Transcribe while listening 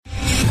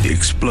The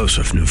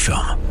explosive new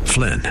film,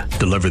 Flynn,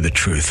 deliver the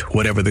truth,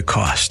 whatever the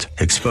cost,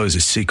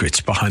 exposes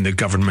secrets behind the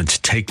government's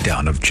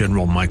takedown of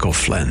General Michael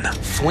Flynn.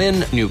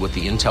 Flynn knew what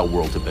the intel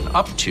world had been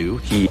up to.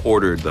 He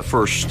ordered the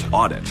first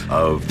audit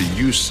of the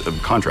use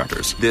of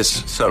contractors.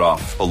 This set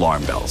off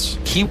alarm bells.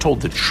 He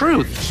told the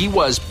truth. He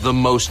was the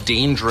most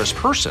dangerous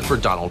person for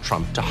Donald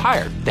Trump to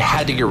hire. They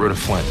had to get rid of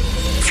Flynn.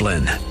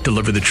 Flynn,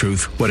 deliver the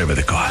truth, whatever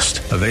the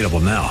cost. Available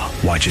now.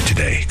 Watch it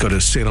today. Go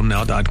to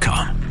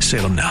salemnow.com.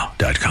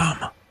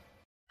 salemnow.com.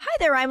 Hi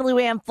there, I'm Lou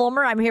Ann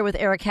Fulmer. I'm here with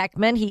Eric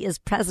Heckman. He is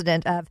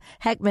president of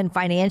Heckman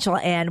Financial,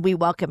 and we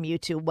welcome you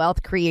to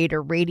Wealth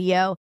Creator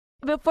Radio.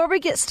 Before we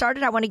get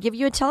started, I want to give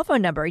you a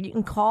telephone number. You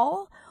can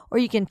call or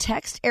you can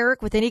text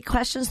Eric with any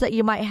questions that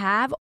you might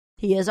have.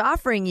 He is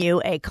offering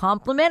you a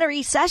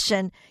complimentary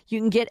session. You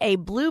can get a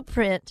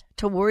blueprint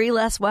to worry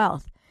less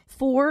wealth.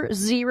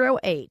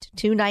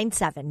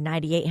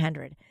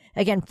 408-297-9800.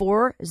 Again,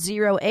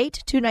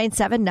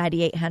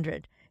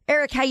 408-297-9800.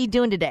 Eric, how you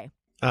doing today?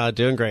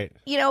 Doing great.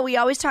 You know, we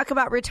always talk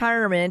about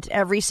retirement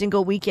every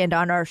single weekend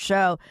on our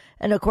show.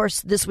 And of course,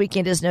 this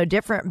weekend is no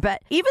different.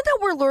 But even though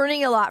we're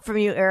learning a lot from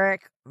you,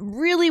 Eric,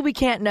 really we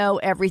can't know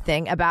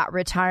everything about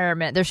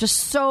retirement. There's just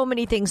so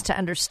many things to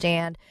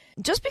understand.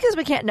 Just because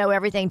we can't know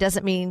everything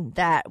doesn't mean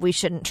that we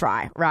shouldn't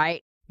try,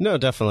 right? No,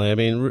 definitely. I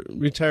mean,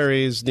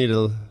 retirees need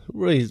to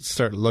really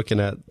start looking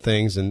at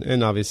things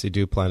and obviously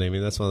do planning. I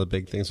mean, that's one of the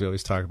big things we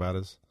always talk about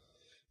is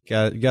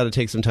got to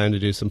take some time to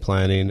do some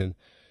planning. And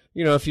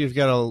you know, if you've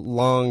got a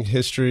long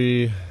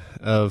history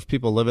of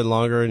people living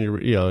longer in your,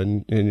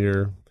 in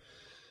your,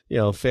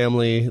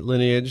 family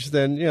lineage,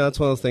 then, that's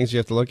one of the things you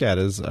have to look at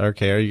is,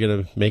 okay, are you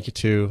going to make it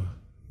to,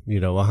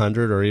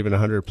 100 or even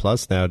 100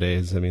 plus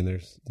nowadays? I mean,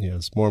 there's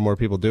more and more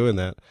people doing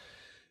that.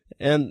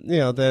 And,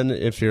 then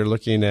if you're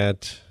looking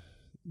at,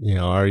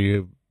 are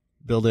you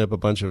building up a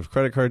bunch of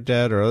credit card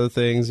debt or other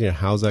things?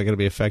 How's that going to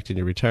be affecting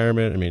your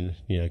retirement? I mean,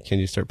 can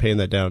you start paying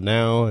that down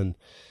now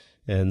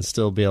and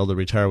still be able to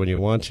retire when you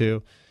want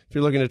to? If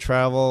you're looking to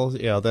travel,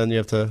 then you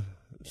have to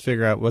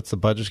figure out what's the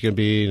budget's going to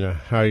be,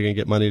 how are you going to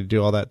get money to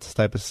do all that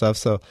type of stuff.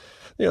 So,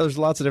 there's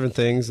lots of different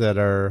things that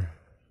are,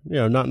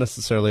 not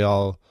necessarily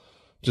all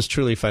just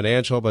truly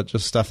financial, but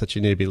just stuff that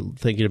you need to be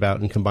thinking about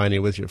and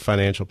combining with your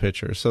financial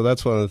picture. So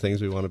that's one of the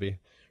things we want to be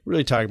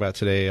really talking about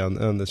today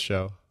on this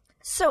show.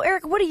 So,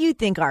 Eric, what do you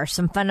think are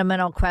some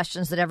fundamental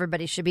questions that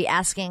everybody should be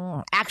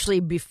asking actually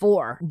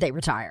before they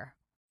retire?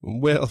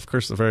 Well, of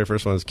course, the very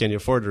first one is, can you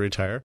afford to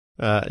retire?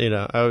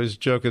 I always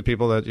joke with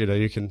people that,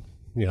 you can,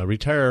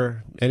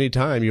 retire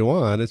anytime you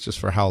want. It's just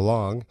for how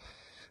long.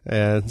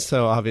 And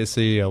so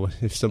obviously,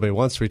 if somebody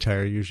wants to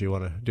retire, you usually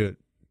want to do it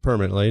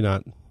permanently,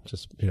 not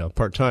just,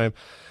 part-time.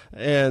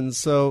 And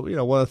so,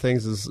 one of the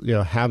things is,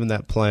 having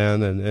that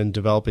plan and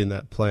developing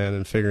that plan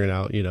and figuring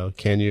out,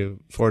 can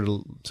you afford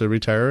to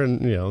retire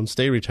and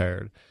stay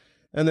retired?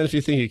 And then if you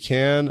think you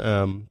can,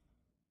 are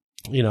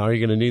you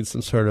going to need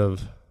some sort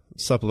of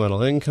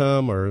supplemental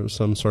income or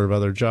some sort of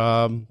other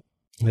job?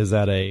 Is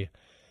that a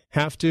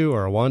have to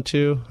or a want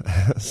to?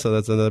 So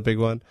that's another big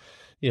one.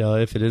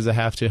 If it is a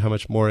have to, how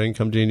much more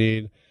income do you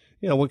need?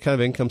 What kind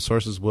of income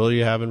sources will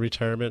you have in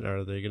retirement?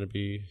 Are they going to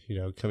be,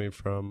 coming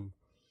from,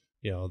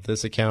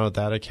 this account,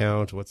 that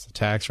account? What's the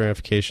tax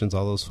ramifications?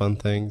 All those fun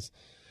things.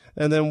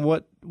 And then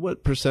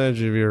what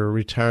percentage of your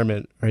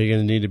retirement are you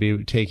going to need to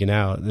be taken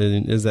out?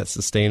 And is that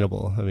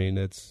sustainable? I mean,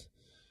 it's,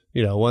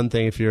 one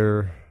thing if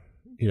you're,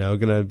 going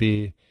to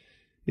be,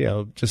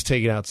 just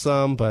taking out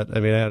some, but I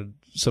mean, I had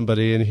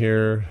somebody in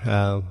here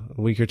a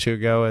week or two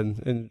ago,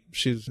 and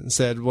she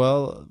said,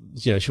 well,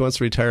 she wants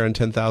to retire on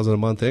 $10,000 a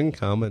month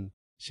income, and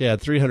she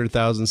had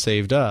 $300,000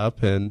 saved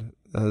up, and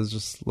I was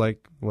just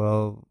like,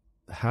 well,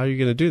 how are you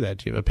going to do that?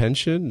 Do you have a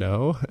pension?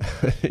 No,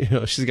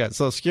 she's got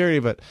Social Security,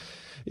 but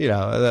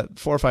that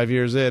 4 or 5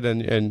 years in,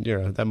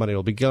 and that money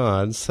will be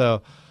gone.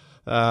 So,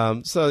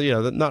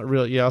 not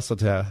really. You also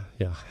have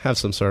to have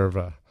some sort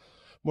of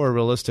more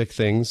realistic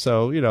things.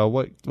 So,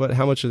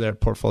 how much of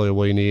that portfolio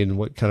will you need and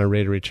what kind of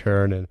rate of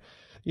return? And,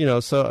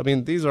 so, I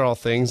mean, these are all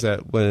things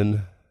that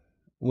when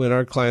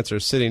our clients are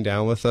sitting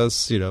down with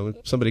us,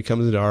 somebody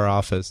comes into our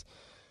office,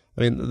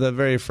 I mean, the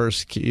very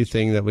first key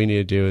thing that we need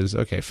to do is,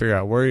 okay, figure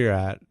out where you're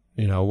at,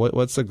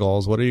 what's the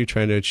goals? What are you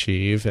trying to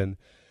achieve? And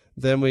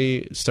then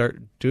we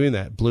start doing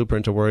that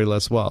blueprint to worry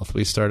less wealth.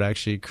 We start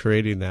actually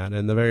creating that.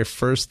 And the very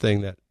first thing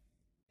that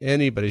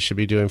anybody should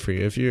be doing for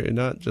you, if you're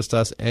not just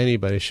us,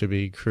 anybody should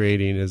be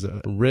creating is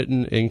a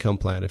written income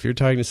plan. If you're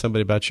talking to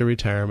somebody about your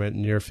retirement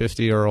and you're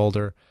 50 or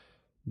older,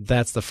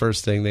 that's the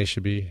first thing they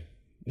should be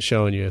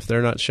showing you. If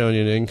they're not showing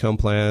you an income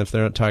plan, if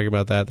they're not talking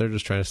about that, they're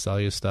just trying to sell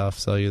you stuff,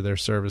 sell you their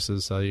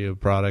services, sell you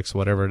products,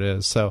 whatever it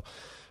is. So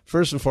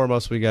first and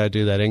foremost, we got to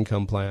do that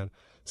income plan.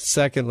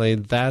 Secondly,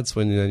 that's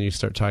when then you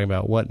start talking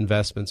about what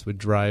investments would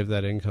drive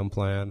that income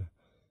plan.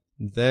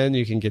 Then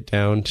you can get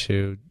down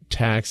to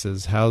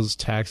taxes. How's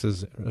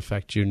taxes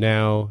affect you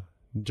now,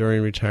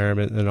 during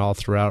retirement, and all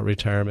throughout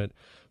retirement?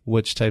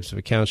 Which types of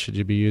accounts should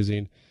you be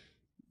using?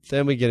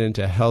 Then we get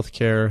into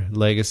healthcare,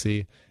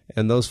 legacy,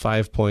 and those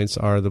 5 points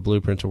are the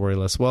blueprint to worry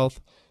less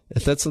wealth.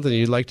 if that's something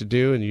you'd like to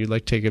do and you'd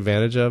like to take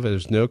advantage of,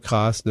 there's no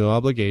cost, no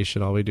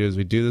obligation. All we do is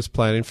we do this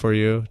planning for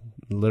you.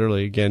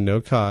 Literally, again,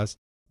 no cost.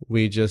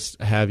 We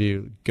just have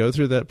you go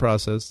through that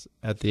process.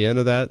 At the end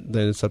of that,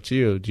 then it's up to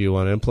you. Do you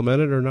want to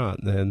implement it or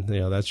not? Then,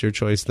 that's your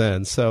choice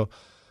then. So,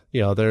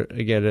 there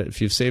again,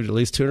 if you've saved at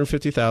least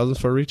 $250,000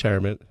 for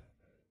retirement,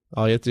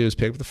 all you have to do is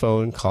pick up the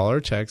phone, call or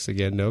text.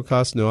 Again, no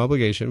cost, no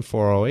obligation,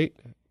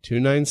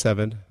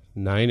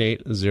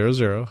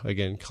 408-297-9800.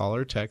 Again, call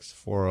or text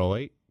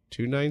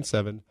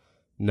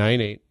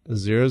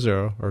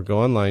 408-297-9800 or go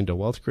online to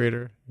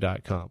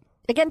wealthcreator.com.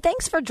 Again,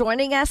 thanks for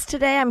joining us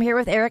today. I'm here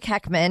with Eric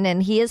Heckman,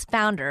 and he is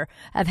founder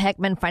of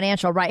Heckman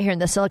Financial right here in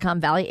the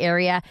Silicon Valley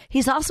area.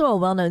 He's also a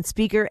well-known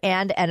speaker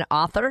and an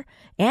author,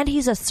 and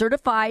he's a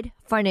certified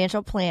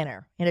financial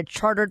planner and a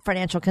chartered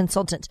financial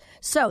consultant.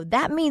 So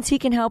that means he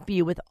can help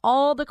you with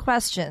all the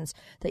questions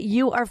that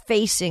you are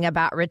facing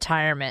about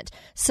retirement.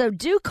 So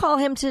do call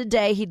him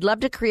today. He'd love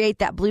to create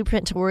that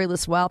blueprint to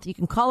worryless wealth. You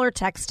can call or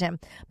text him.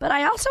 But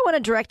I also want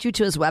to direct you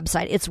to his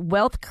website. It's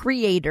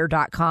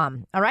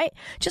wealthcreator.com. All right?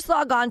 Just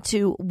log on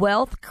to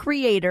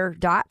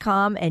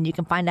wealthcreator.com and you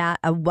can find out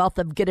a wealth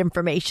of good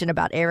information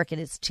about Eric and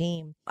his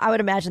team. I would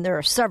imagine there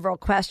are several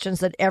questions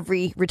that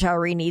every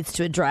retiree needs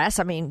to address.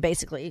 I mean,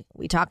 basically,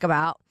 we talk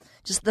about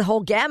just the whole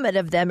gamut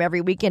of them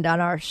every weekend on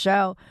our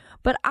show.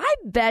 But I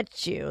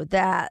bet you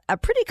that a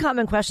pretty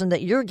common question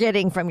that you're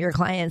getting from your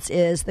clients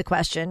is the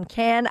question,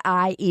 can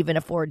I even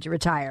afford to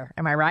retire?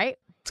 Am I right?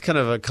 It's kind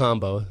of a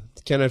combo.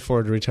 Can I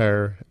afford to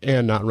retire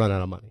and not run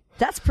out of money?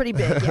 That's pretty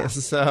big, yeah.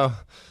 So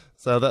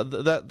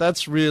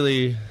that's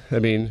really, I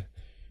mean,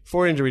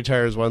 affording to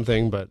retire is one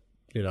thing, but,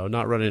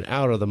 not running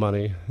out of the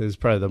money is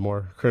probably the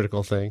more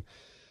critical thing.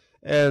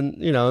 And,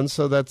 and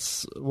so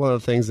that's one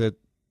of the things that,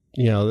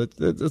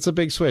 it's a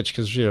big switch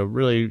because,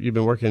 really you've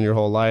been working your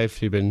whole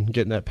life. You've been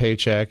getting that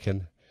paycheck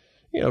and,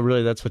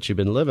 really that's what you've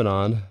been living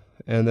on.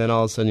 And then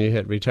all of a sudden you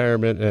hit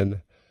retirement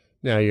and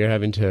now you're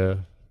having to,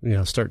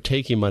 start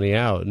taking money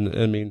out. And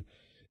I mean,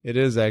 it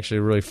is actually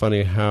really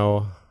funny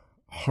how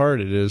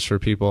hard it is for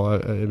people. I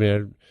mean,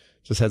 I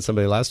just had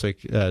somebody last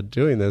week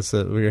doing this.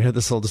 We had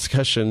this whole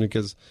discussion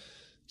because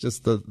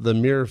just the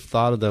mere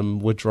thought of them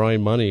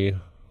withdrawing money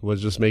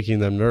was just making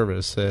them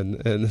nervous. And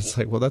it's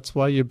like, well, that's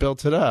why you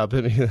built it up.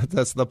 I mean,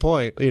 that's the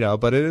point,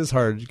 but it is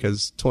hard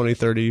because 20,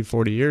 30,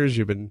 40 years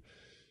you've been,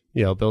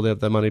 building up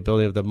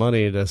the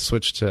money to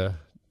switch to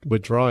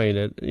withdrawing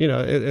it.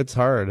 It's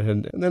hard.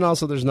 And then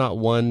also there's not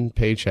one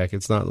paycheck.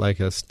 It's not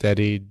like a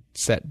steady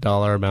set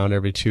dollar amount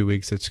every 2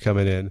 weeks that's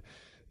coming in.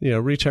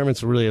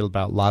 Retirement's really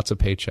about lots of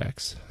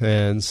paychecks.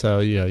 And so,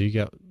 you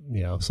get,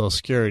 Social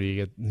Security,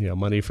 you get,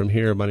 money from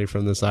here, money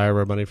from this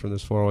IRA, money from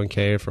this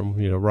 401k, from,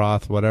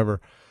 Roth, whatever.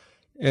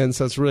 And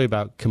so it's really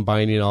about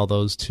combining all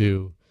those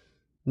to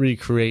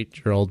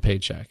recreate your old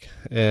paycheck.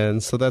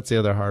 And so that's the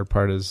other hard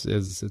part is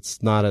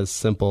it's not as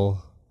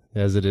simple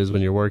as it is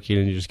when you're working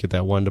and you just get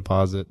that one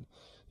deposit,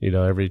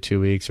 every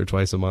 2 weeks or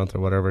twice a month or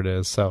whatever it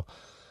is. So,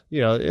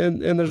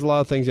 and there's a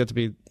lot of things you have to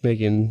be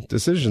making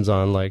decisions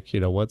on, like,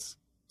 what's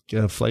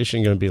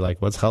inflation going to be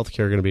like? What's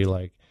healthcare going to be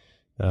like?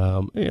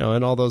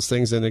 And all those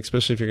things. And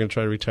especially if you're going to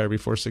try to retire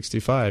before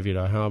 65,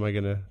 how am I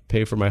going to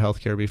pay for my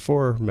healthcare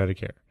before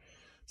Medicare?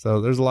 So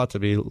there's a lot to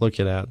be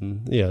looking at.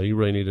 And, you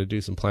really need to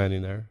do some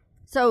planning there.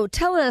 So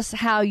tell us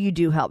how you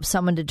do help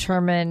someone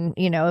determine,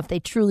 if they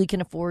truly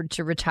can afford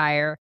to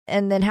retire,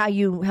 and then how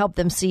you help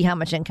them see how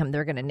much income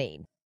they're going to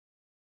need.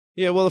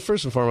 Yeah, well,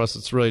 first and foremost,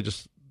 it's really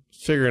just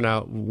figuring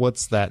out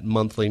what's that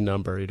monthly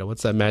number,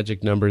 what's that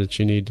magic number that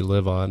you need to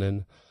live on.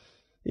 And,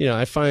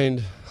 I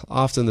find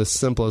often the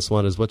simplest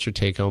one is what's your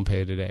take-home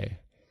pay today?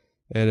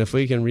 And if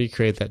we can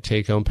recreate that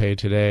take-home pay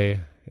today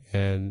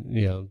and,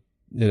 in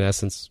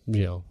essence,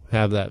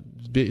 have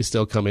that be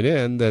still coming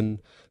in, then,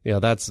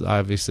 that's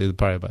obviously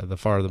probably by the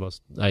far the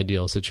most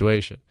ideal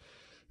situation.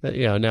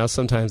 Now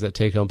sometimes that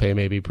take-home pay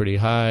may be pretty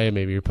high.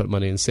 Maybe you're putting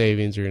money in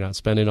savings or you're not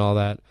spending all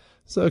that.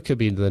 So it could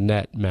be the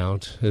net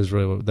amount is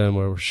really then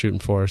what we're shooting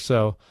for.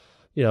 So,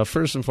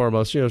 first and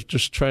foremost,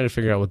 just trying to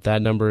figure out what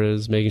that number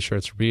is, making sure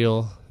it's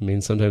real. I mean,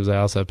 sometimes I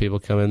also have people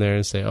come in there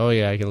and say, oh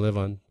yeah, I can live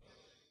on,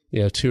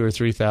 $2,000 or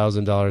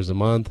 $3,000 a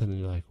month. And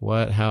you're like,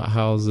 what?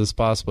 How is this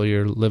possible?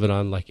 You're living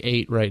on like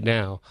 $8,000 right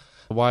now.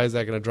 Why is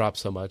that going to drop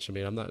so much? I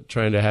mean, I'm not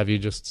trying to have you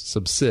just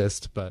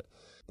subsist, but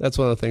that's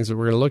one of the things that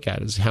we're going to look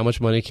at is how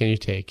much money can you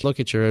take? Look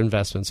at your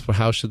investments. For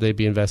how should they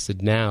be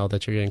invested now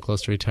that you're getting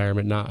close to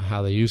retirement, not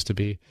how they used to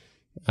be.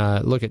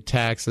 Look at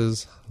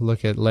taxes,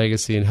 look at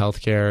legacy and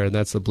healthcare, and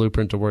that's the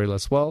blueprint to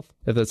worryless wealth.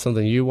 If that's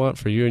something you want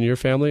for you and your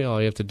family, all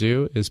you have to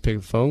do is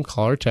pick the phone,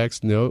 call or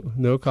text, no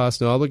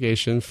cost, no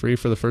obligation, free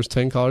for the first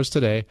 10 callers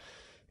today.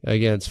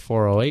 Again, it's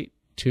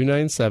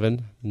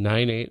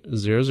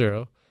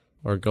 408-297-9800,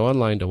 or go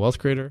online to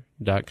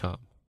wealthcreator.com.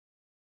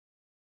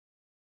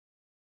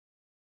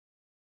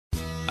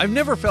 I've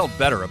never felt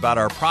better about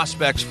our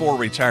prospects for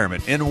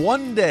retirement. In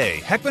one day,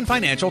 Heckman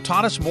Financial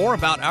taught us more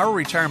about our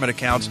retirement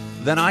accounts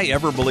than I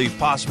ever believed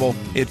possible.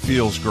 It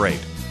feels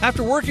great.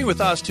 After working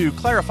with us to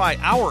clarify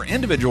our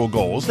individual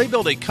goals, they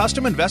built a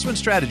custom investment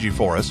strategy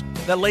for us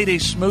that laid a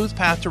smooth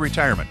path to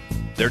retirement.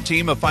 Their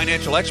team of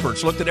financial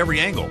experts looked at every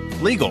angle: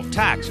 legal,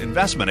 tax,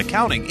 investment,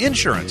 accounting,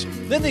 insurance.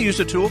 Then they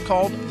used a tool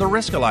called the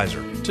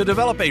Riskalyzer to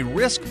develop a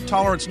risk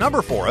tolerance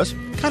number for us,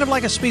 kind of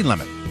like a speed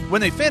limit.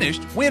 When they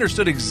finished, we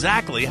understood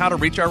exactly how to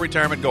reach our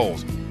retirement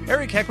goals.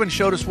 Eric Heckman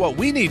showed us what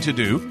we need to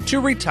do to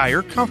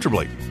retire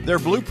comfortably. Their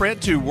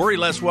blueprint to worry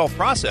less wealth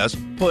process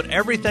put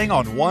everything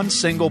on one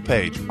single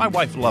page. My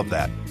wife loved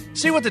that.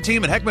 See what the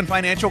team at Heckman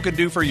Financial can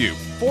do for you.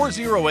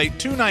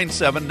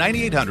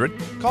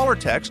 408-297-9800. Call or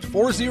text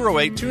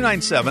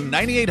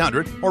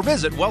 408-297-9800 or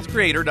visit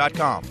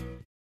wealthcreator.com.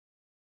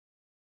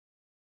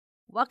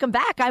 Welcome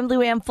back. I'm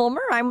Lou Ann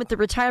Fulmer. I'm with the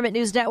Retirement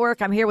News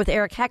Network. I'm here with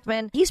Eric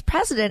Heckman. He's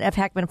president of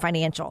Heckman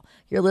Financial.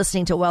 You're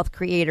listening to Wealth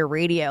Creator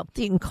Radio.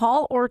 You can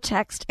call or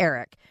text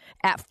Eric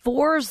at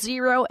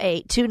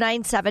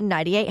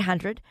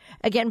 408-297-9800.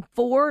 Again,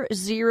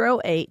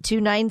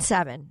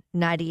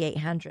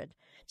 408-297-9800.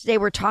 Today,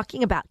 we're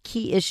talking about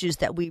key issues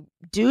that we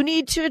do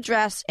need to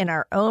address in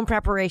our own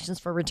preparations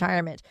for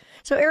retirement.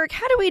 So, Eric,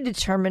 how do we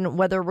determine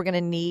whether we're going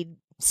to need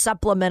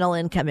supplemental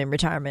income in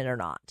retirement or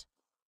not?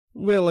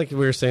 Well, like we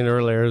were saying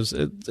earlier,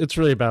 it's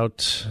really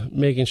about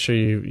making sure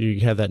you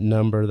have that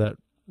number, that,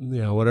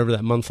 whatever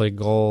that monthly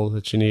goal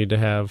that you need to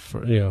have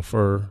for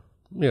to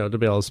be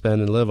able to spend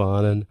and live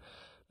on. And,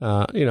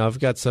 I've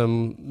got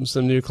some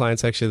new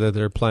clients actually that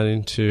they're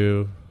planning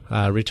to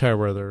retire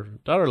where their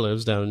daughter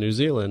lives down in New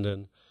Zealand.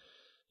 And,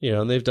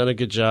 and they've done a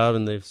good job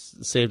and they've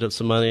saved up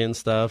some money and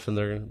stuff, and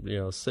they're going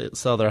to,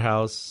 sell their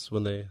house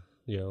when they,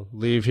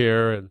 leave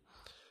here. And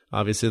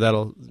obviously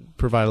that'll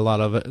provide a lot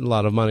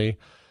of money.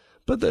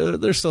 But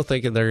they're still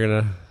thinking they're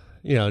going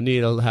to, need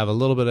to have a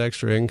little bit of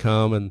extra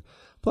income, and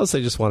plus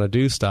they just want to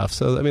do stuff.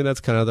 So, I mean, that's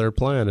kind of their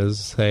plan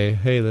is say,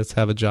 hey, let's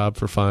have a job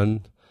for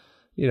fun,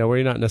 where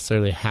you're not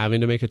necessarily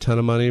having to make a ton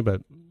of money,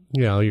 but,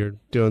 you're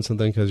doing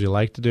something because you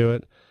like to do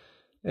it.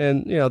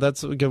 And,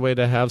 that's a good way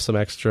to have some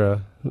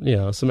extra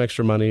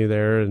money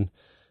there and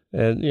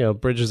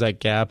bridges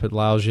that gap. It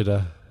allows you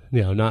to,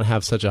 not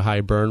have such a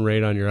high burn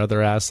rate on your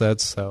other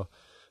assets. So,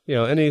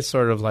 any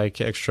sort of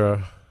like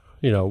extra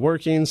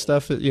working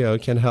stuff,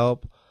 can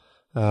help.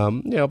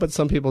 But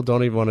some people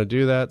don't even want to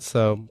do that.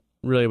 So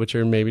really what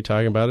you're maybe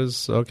talking about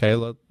is, okay,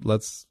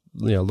 let's,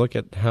 look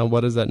at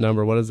what is that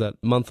number? What is that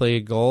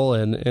monthly goal?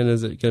 And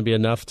is it going to be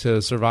enough to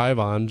survive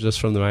on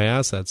just from my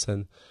assets?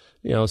 And,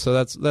 so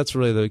that's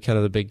really the kind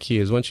of the big key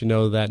is once you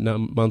know that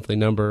monthly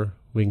number,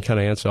 we can kind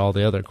of answer all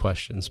the other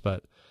questions,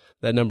 but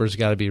that number's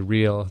got to be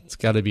real. It's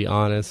got to be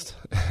honest.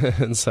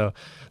 And so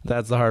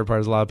that's the hard part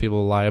is a lot of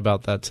people lie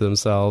about that to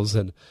themselves.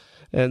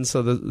 And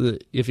so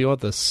if you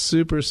want the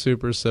super,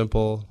 super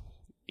simple,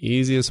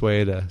 easiest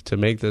way to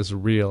make this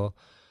real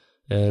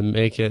and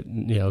make it,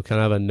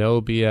 kind of a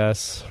no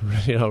BS,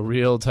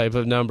 real type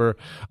of number,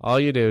 all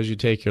you do is you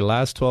take your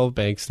last 12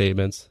 bank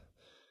statements,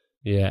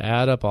 you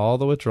add up all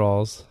the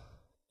withdrawals,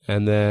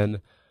 and then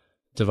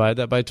divide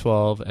that by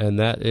 12, and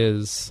that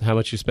is how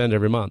much you spend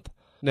every month.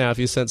 Now, if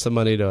you sent some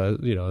money to a,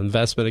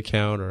 investment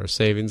account or a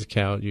savings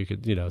account, you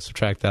could,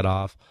 subtract that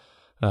off.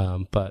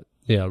 But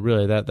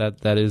really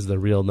that is the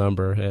real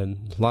number.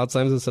 And a lot of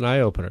times it's an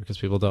eye opener because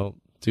people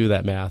don't do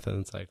that math. And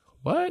it's like,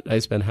 what? I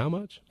spend how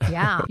much?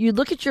 Yeah. You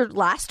look at your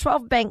last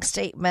 12 bank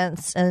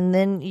statements and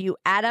then you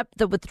add up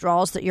the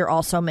withdrawals that you're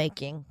also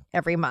making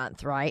every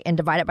month, right? And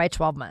divide it by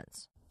 12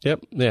 months.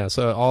 Yep. Yeah.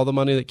 So all the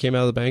money that came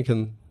out of the bank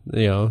and,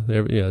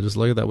 just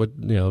look at that.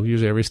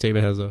 Usually every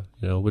statement has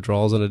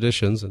withdrawals and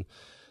additions, and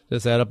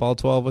just add up all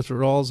 12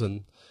 withdrawals.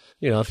 And,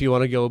 if you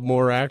want to go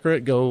more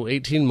accurate, go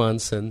 18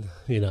 months. And,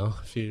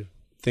 if you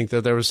think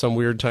that there was some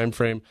weird time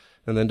frame,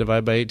 and then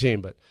divide by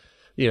 18. But,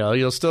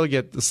 you'll still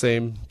get the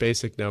same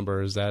basic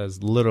number as that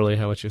is literally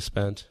how much you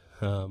spent.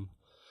 Now,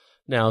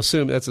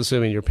 that's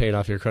assuming you're paying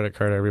off your credit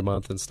card every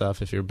month and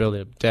stuff. If you're building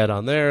up debt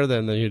on there,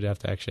 then you'd have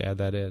to actually add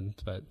that in.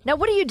 But now,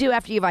 what do you do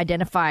after you've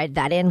identified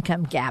that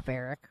income gap,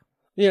 Eric?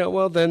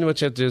 Well, then what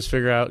you have to do is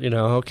figure out,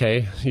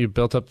 okay, you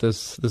built up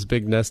this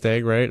big nest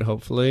egg, right,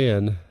 hopefully,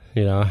 and,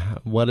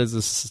 what is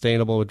a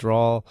sustainable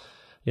withdrawal?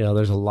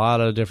 There's a lot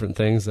of different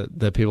things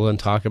that people can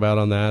talk about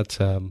on that.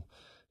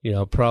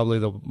 Probably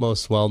the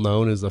most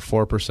well-known is the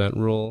 4%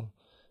 rule.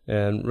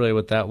 And really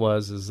what that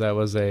was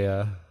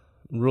a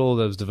rule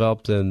that was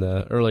developed in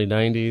the early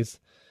 90s.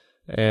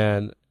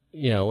 And,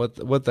 what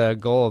the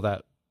goal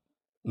of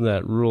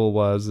that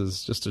rule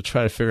is just to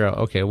try to figure out,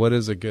 okay, what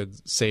is a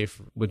good, safe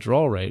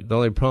withdrawal rate? The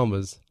only problem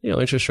was,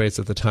 interest rates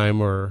at the time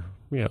were,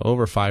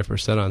 over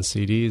 5% on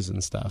CDs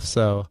and stuff.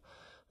 So,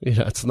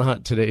 it's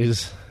not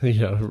today's,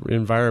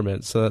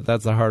 environment. So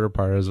that's the harder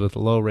part is with the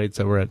low rates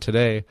that we're at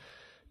today,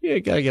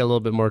 you got to get a little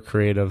bit more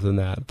creative than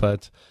that.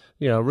 But,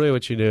 really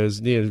what you do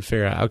is you need to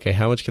figure out, okay,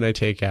 how much can I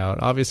take out?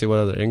 Obviously, what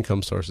other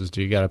income sources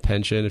do you got? A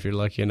pension if you're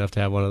lucky enough to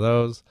have one of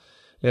those.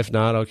 If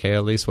not, okay,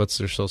 at least what's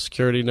their Social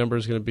Security number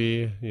is going to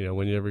be,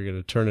 when you're ever going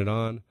to turn it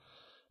on.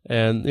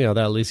 And, that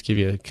at least give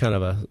you kind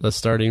of a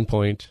starting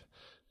point.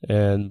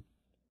 And,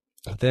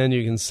 then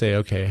you can say,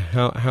 okay,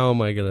 how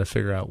am I going to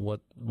figure out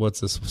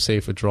what's a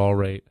safe withdrawal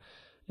rate?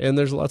 And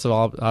there's lots of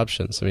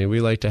options. I mean, we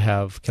like to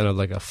have kind of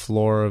like a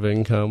floor of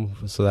income,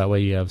 so that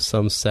way you have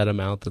some set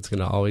amount that's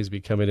going to always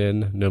be coming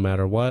in no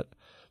matter what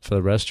for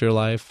the rest of your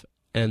life,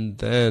 and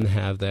then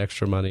have the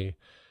extra money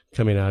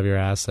coming out of your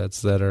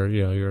assets that are,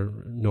 your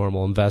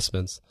normal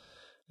investments.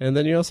 And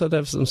then you also have to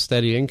have some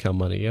steady income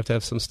money. You have to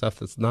have some stuff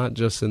that's not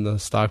just in the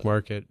stock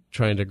market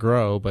trying to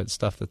grow, but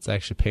stuff that's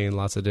actually paying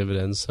lots of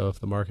dividends. So if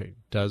the market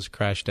does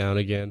crash down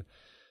again,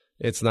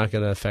 it's not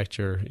going to affect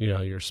your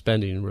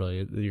spending, really.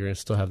 You're going to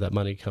still have that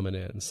money coming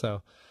in.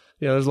 So,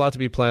 there's a lot to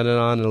be planning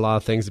on and a lot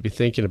of things to be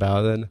thinking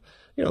about. And,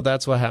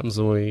 that's what happens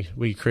when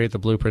we create the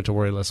blueprint to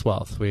worryless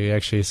wealth. We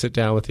actually sit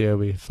down with you.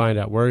 We find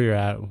out where you're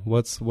at.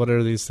 What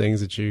are these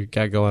things that you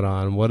got going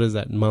on? What is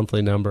that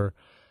monthly number?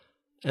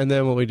 And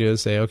then what we do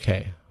is say,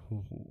 okay,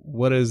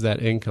 what does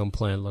that income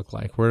plan look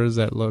like? Where does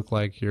that look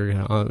like you're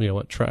on?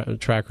 What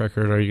track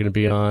record are you going to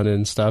be on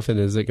and stuff? And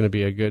is it going to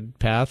be a good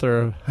path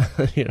or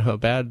a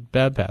bad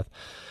path?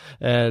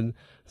 And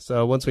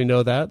so once we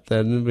know that,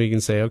 then we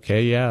can say,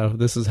 okay, yeah,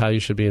 this is how you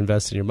should be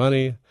investing your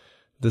money.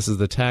 This is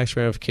the tax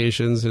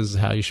ramifications. This is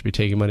how you should be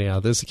taking money out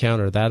of this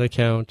account or that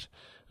account.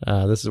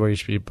 This is where you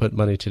should be putting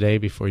money today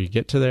before you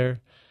get to there.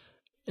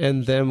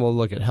 And then we'll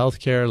look at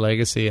healthcare,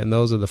 legacy, and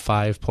those are the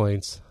 5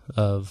 points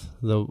of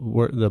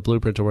the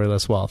blueprint to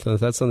worryless wealth. And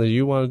if that's something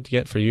you want to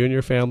get for you and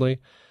your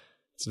family,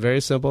 it's very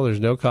simple. There's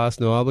no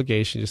cost, no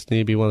obligation. You just need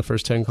to be one of the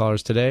first 10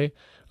 callers today.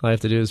 All you have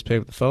to do is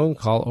pick up the phone,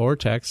 call or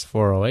text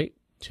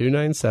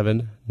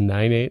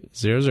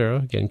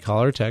 408-297-9800. Again,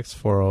 call or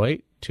text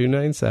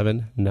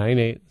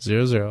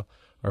 408-297-9800,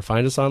 or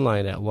find us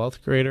online at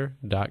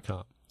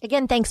wealthcreator.com.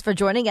 Again, thanks for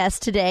joining us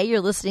today. You're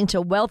listening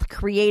to Wealth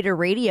Creator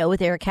Radio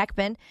with Eric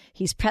Heckman.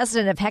 He's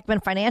president of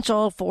Heckman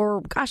Financial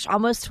for,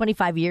 almost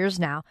 25 years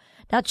now.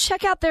 Now,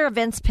 check out their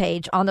events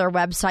page on their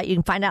website. You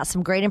can find out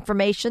some great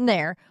information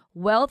there,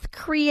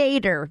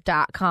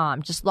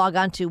 wealthcreator.com. Just log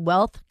on to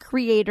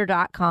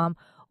wealthcreator.com.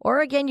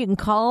 Or again, you can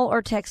call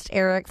or text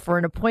Eric for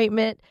an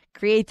appointment.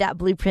 Create that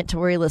blueprint to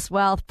worryless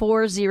wealth,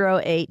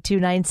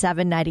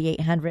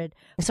 408-297-9800.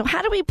 So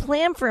how do we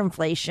plan for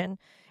inflation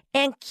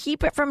and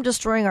keep it from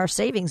destroying our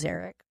savings,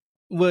 Eric?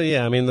 Well,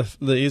 yeah. I mean,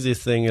 the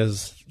easiest thing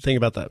is think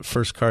about that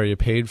first car you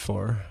paid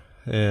for,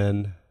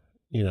 and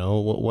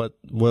what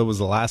was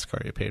the last car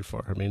you paid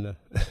for? I mean,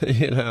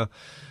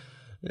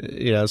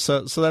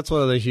 So that's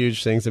one of the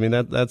huge things. I mean,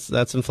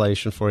 that's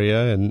inflation for you,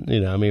 and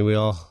we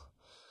all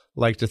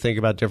like to think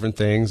about different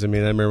things. I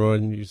mean, I remember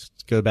when you used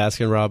to go to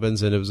Baskin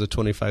Robbins and it was a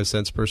 25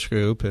 cents per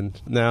scoop,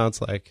 and now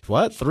it's like,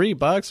 what,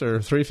 $3 or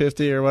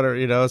 $3.50 or whatever,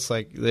 it's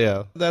like,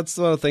 yeah, that's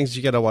one of the things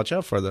you got to watch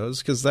out for those,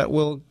 because that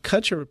will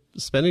cut your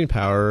spending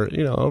power,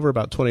 over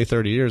about 20,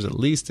 30 years, at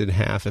least in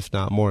half, if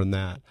not more than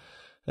that.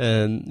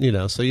 And,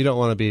 so you don't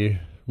want to be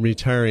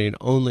retiring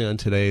only on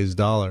today's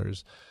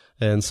dollars.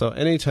 And so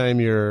anytime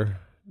you're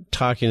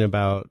talking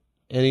about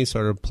any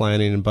sort of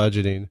planning and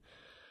budgeting,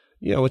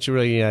 what you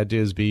really got to do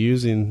is be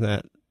using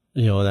that,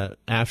 that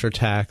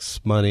after-tax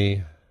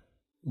money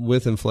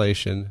with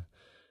inflation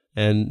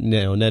and,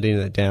 netting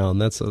it down.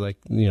 That's like,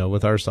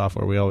 with our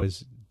software, we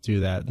always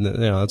do that. And,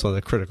 that's one of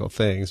the critical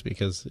things,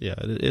 because,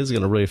 it is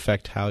going to really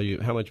affect how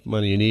much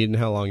money you need and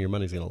how long your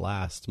money's going to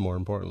last, more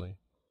importantly.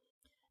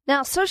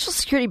 Now, Social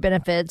Security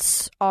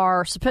benefits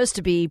are supposed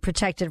to be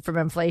protected from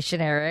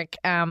inflation, Eric.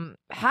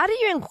 How do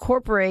you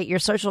incorporate your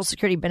Social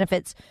Security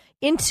benefits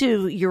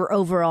into your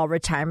overall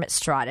retirement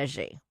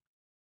strategy?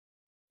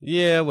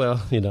 Yeah,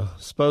 well,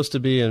 supposed to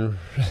be in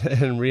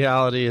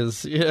reality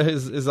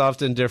is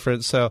often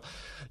different. So,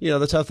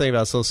 the tough thing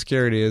about Social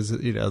Security is,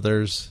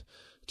 there's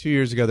 2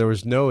 years ago there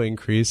was no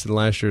increase, and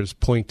last year was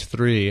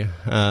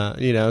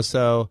 0.3.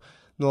 So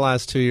in the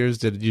last 2 years,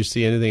 did you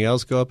see anything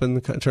else go up in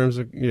terms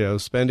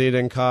of spending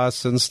and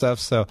costs and stuff?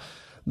 So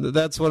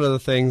that's one of the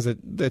things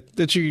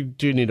that you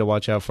do need to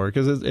watch out for,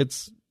 because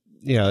it's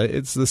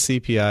it's the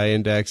CPI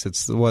index.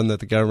 It's the one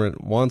that the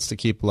government wants to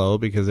keep low,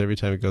 because every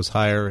time it goes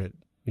higher, it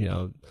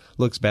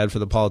looks bad for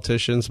the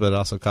politicians, but it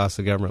also costs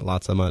the government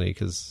lots of money,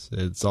 because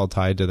it's all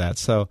tied to that.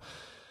 So,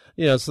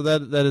 so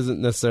that isn't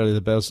necessarily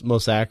the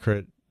most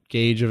accurate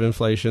gauge of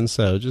inflation.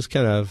 So just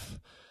kind of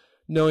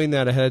knowing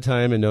that ahead of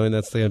time, and knowing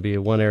that's going to be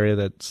one area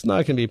that's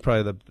not going to be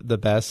probably the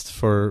best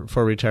for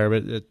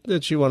retirement,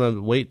 that you want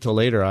to wait till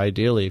later,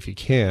 ideally, if you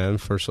can,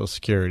 for Social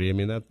Security. I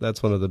mean,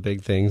 that's one of the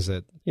big things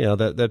that,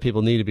 that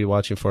people need to be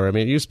watching for. I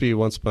mean, it used to be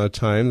once upon a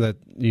time that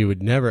you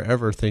would never,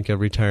 ever think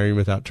of retiring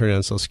without turning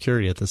on Social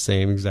Security at the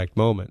same exact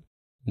moment.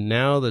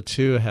 Now the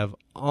two have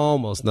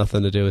almost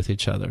nothing to do with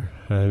each other.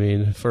 I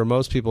mean, for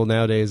most people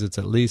nowadays, it's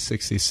at least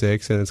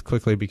 66, and it's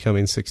quickly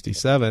becoming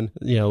 67,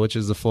 which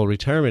is the full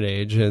retirement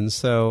age. And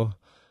so,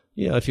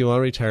 if you want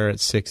to retire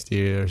at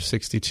 60 or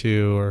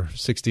 62 or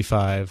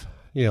 65,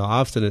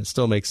 often it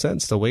still makes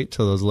sense to wait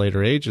till those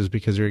later ages,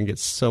 because you're going to get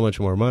so much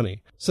more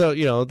money.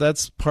 So,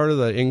 that's part of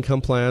the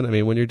income plan. I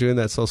mean, when you're doing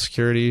that Social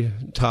Security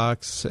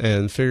talks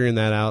and figuring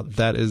that out,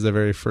 that is the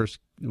very first,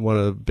 one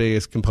of the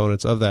biggest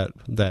components of that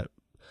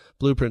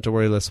blueprint to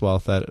worryless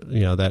wealth,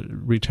 that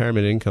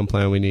retirement income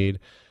plan we need.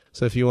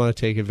 So if you want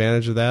to take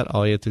advantage of that,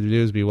 all you have to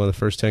do is be one of the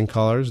first 10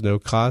 callers. No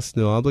cost,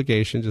 no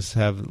obligation. Just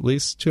have at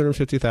least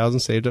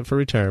 $250,000 saved up for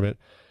retirement.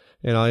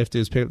 And all you have to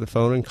do is pick up the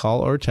phone and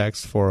call or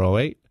text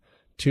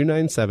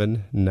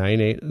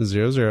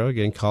 408-297-9800.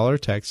 Again, call or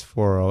text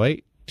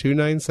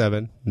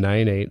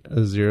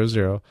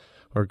 408-297-9800.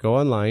 Or go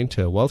online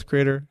to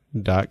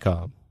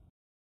wealthcreator.com.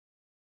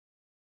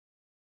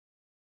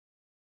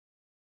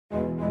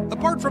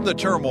 Apart from the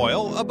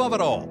turmoil, above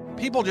it all,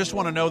 people just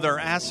want to know their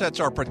assets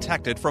are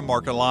protected from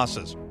market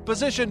losses,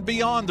 positioned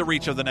beyond the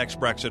reach of the next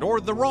Brexit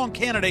or the wrong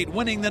candidate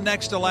winning the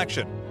next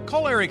election.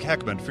 Call Eric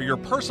Heckman for your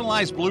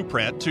personalized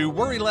blueprint to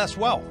worry less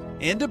wealth.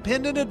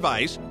 Independent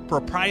advice,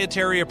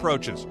 proprietary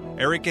approaches.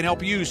 Eric can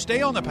help you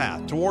stay on the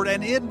path toward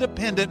an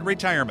independent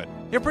retirement.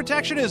 If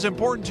protection is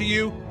important to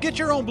you, get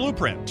your own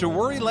blueprint to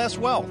worry less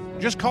wealth.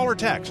 Just call or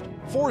text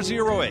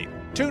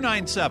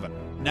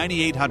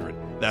 408-297-9800.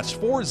 That's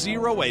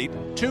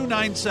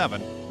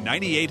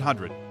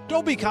 408-297-9800.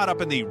 Don't be caught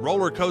up in the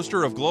roller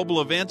coaster of global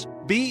events.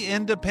 Be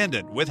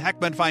independent with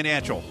Heckman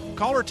Financial.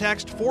 Call or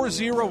text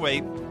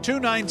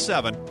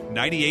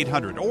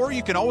 408-297-9800. Or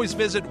you can always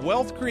visit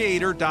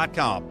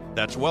wealthcreator.com.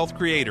 That's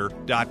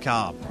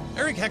wealthcreator.com.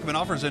 Eric Heckman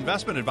offers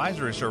investment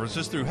advisory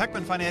services through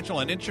Heckman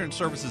Financial and Insurance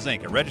Services,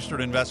 Inc., a registered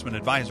investment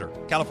advisor.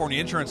 California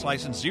Insurance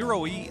License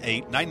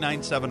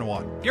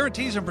 0E89971.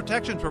 Guarantees and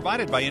protections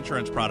provided by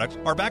insurance products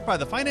are backed by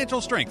the financial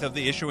strength of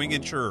the issuing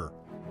insurer.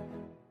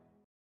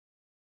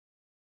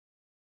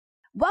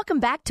 Welcome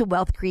back to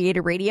Wealth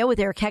Creator Radio with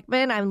Eric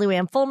Heckman. I'm Lou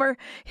Ann Fulmer,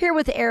 here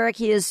with Eric.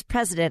 He is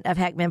president of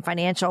Heckman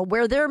Financial,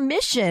 where their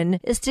mission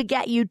is to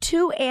get you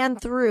to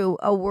and through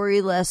a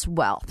worryless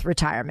wealth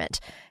retirement.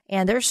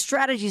 And their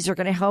strategies are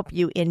going to help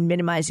you in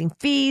minimizing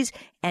fees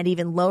and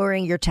even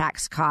lowering your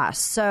tax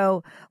costs.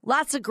 So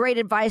lots of great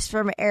advice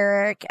from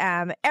Eric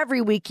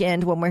every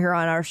weekend when we're here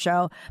on our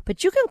show.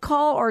 But you can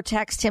call or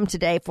text him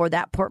today for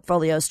that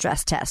portfolio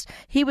stress test.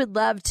 He would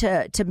love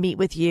to meet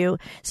with you.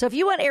 So if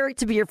you want Eric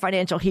to be your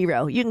financial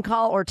hero, you can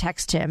call or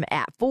text him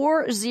at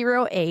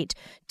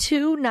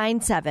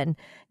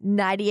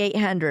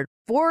 408-297-9800.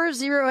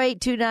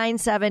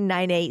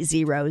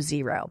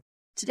 408-297-9800.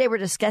 Today, we're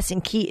discussing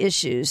key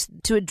issues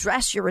to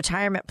address your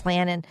retirement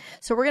plan. And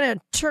so we're going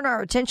to turn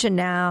our attention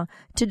now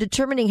to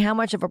determining how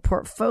much of a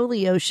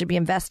portfolio should be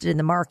invested in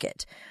the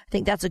market. I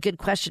think that's a good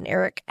question,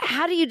 Eric.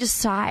 How do you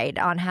decide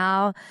on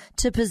how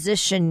to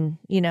position,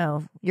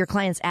 your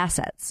client's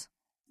assets?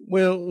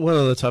 Well, one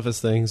of the toughest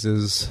things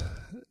is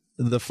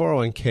the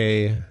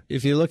 401k.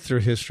 If you look through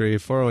history,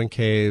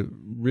 401k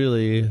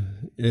really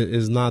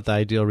is not the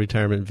ideal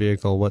retirement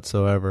vehicle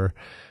whatsoever.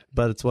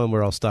 But it's one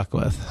we're all stuck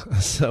with.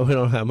 So we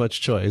don't have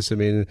much choice. I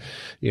mean,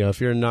 if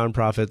you're in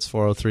nonprofits,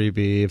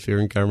 403B, if you're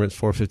in government,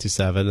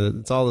 457,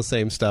 it's all the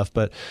same stuff.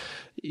 But,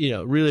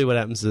 really what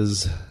happens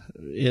is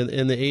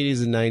in the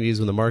 80s and 90s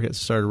when the market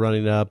started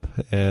running up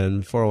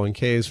and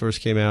 401ks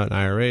first came out and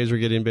IRAs were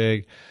getting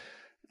big,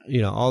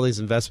 all these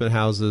investment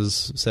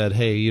houses said,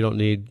 hey, you don't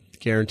need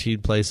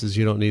guaranteed places.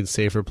 You don't need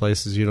safer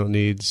places. You don't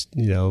need,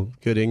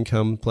 good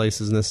income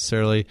places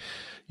necessarily.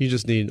 You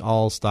just need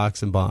all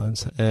stocks and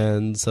bonds.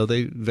 And so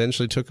they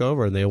eventually took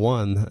over and they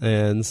won.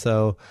 And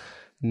so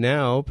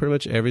now pretty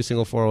much every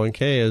single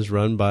 401k is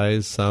run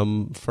by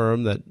some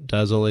firm that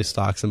does only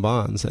stocks and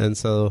bonds. And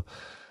so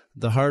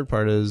the hard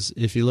part is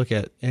if you look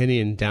at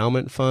any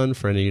endowment fund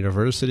for any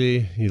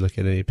university, you look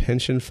at any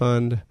pension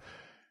fund,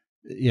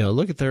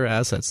 look at their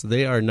assets.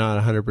 They are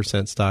not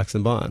 100% stocks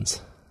and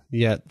bonds.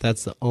 Yet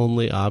that's the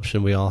only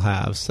option we all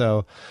have.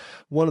 So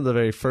one of the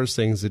very first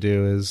things to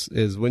do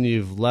is when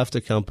you've left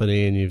a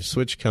company and you've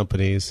switched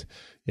companies,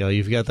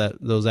 you've got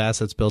those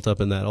assets built up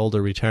in that older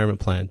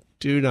retirement plan.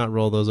 Do not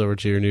roll those over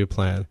to your new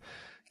plan.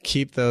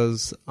 Keep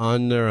those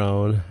on their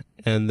own,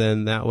 and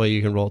then that way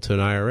you can roll to an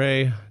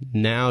IRA.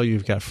 Now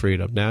you've got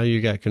freedom. Now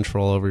you've got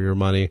control over your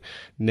money.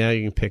 Now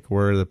you can pick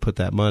where to put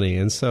that money.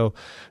 And so,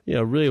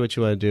 really what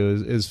you want to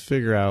do is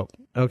figure out,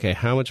 okay,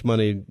 how much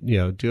money,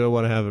 do I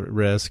want to have at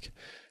risk?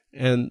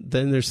 And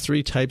then there's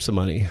three types of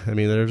money. I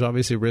mean, there's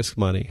obviously risk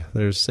money,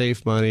 there's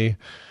safe money,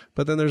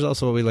 but then there's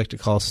also what we like to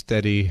call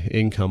steady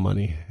income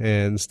money.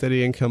 And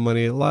steady income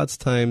money, lots of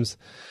times,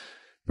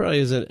 probably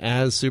isn't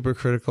as super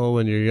critical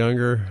when you're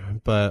younger,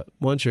 but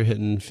once you're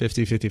hitting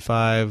 50,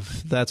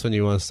 55, that's when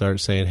you want to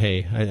start saying,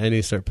 hey, I need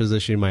to start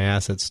positioning my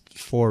assets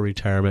for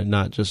retirement,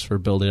 not just for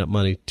building up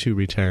money to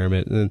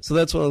retirement. And so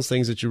that's one of those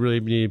things that you really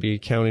need to be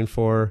accounting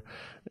for.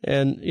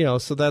 And,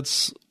 so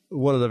that's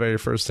one of the very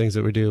first things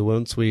that we do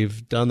once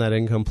we've done that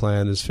income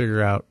plan is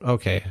figure out,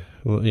 okay,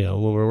 when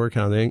we're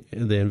working on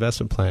the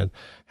investment plan,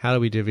 how do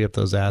we divvy up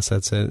those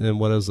assets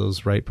and what is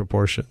those right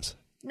proportions?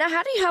 Now,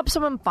 how do you help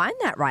someone find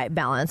that right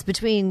balance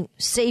between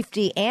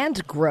safety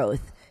and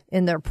growth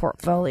in their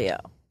portfolio?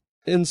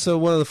 And so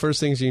one of the first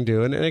things you can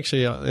do, and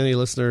actually any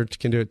listener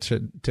can do it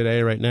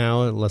today, right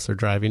now, unless they're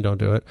driving, don't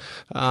do it.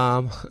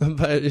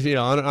 But if,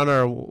 on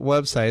our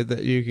website,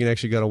 that you can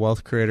actually go to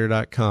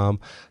wealthcreator.com.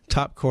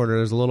 Top corner,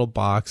 there's a little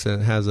box,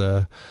 and it has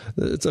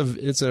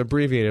it's an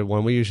abbreviated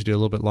one. We usually do a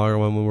little bit longer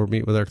one when we're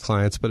meeting with our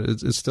clients, but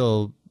it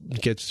still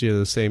gets you to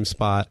the same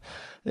spot.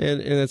 And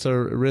it's a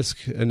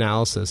risk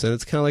analysis, and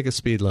it's kind of like a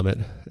speed limit.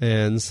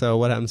 And so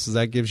what happens is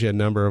that gives you a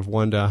number of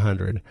 1 to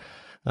 100.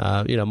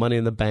 Money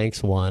in the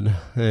bank's 1.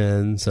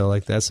 And so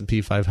like the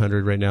S&P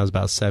 500 right now is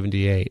about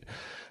 78.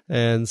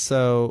 And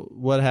so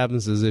what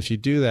happens is if you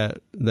do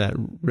that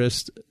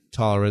risk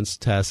tolerance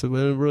test,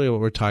 really what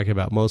we're talking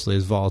about mostly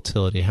is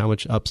volatility, how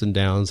much ups and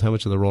downs, how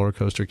much of the roller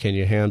coaster can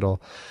you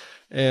handle.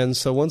 And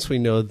so once we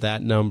know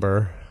that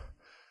number,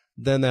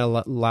 then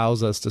that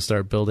allows us to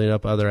start building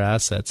up other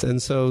assets.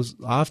 And so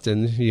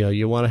often,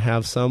 you want to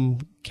have some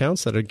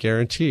accounts that are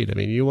guaranteed. I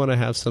mean, you want to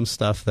have some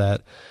stuff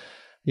that,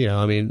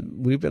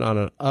 we've been on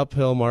an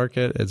uphill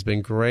market. It's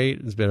been great.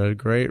 It's been a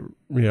great,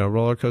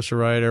 roller coaster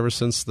ride ever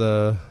since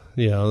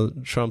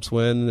Trump's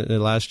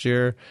win last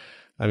year.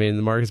 I mean,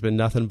 the market's been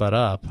nothing but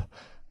up.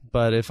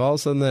 But if all of a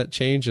sudden that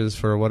changes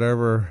for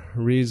whatever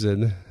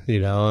reason,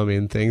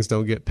 things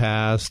don't get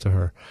passed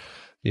or,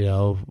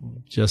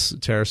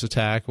 just terrorist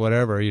attack,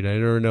 whatever, you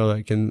never know,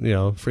 that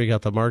can, freak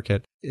out the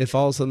market. If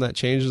all of a sudden that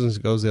changes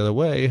and goes the other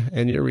way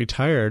and you're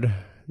retired,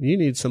 you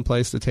need some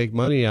place to take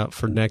money out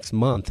for next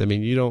month. I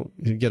mean, you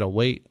don't get to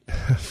wait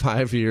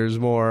 5 years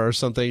more or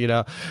something, you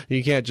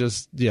can't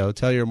just,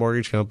 tell your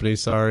mortgage company,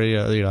 sorry,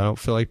 I don't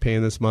feel like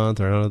paying this month,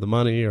 or I don't have the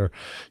money, or,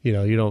 you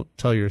don't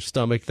tell your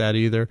stomach that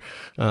either.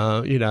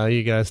 You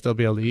gotta still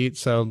be able to eat.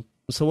 So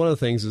one of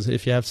the things is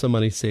if you have some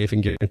money safe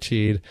and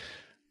guaranteed,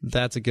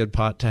 that's a good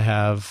pot to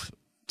have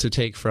to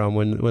take from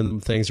when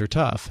things are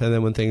tough. And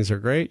then when things are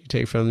great, you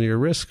take from your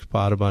risk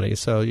pot of money.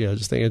 So,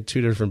 just think of 2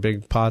 different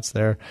big pots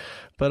there.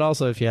 But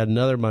also if you had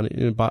another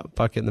money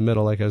bucket in the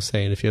middle, like I was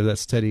saying, if you have that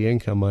steady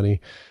income money,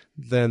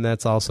 then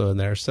that's also in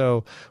there.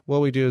 So what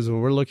we do is when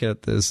we're looking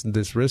at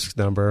this risk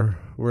number,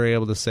 we're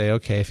able to say,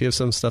 okay, if you have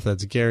some stuff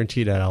that's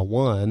guaranteed at a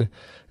 1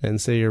 and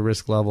say your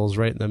risk level is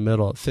right in the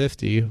middle at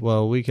 50,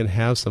 well, we can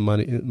have some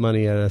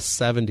money at a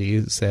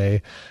 70,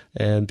 say,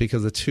 and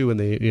because the 2 and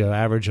the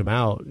average them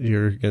out,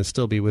 you're going to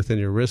still be within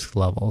your risk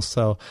level.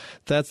 So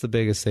that's the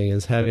biggest thing,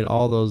 is having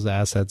all those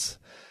assets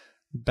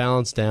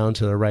balanced down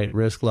to the right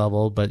risk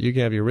level. But you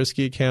can have your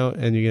risky account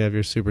and you can have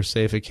your super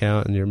safe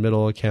account and your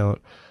middle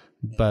account.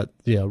 But,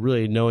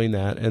 really knowing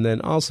that, and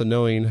then also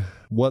knowing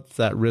what's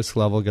that risk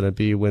level going to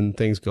be when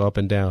things go up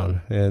and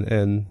down.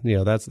 And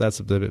that's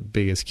the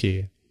biggest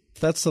key.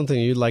 If that's something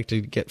you'd like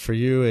to get for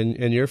you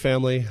and your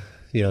family,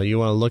 you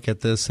want to look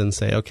at this and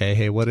say, okay,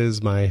 hey, what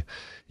is my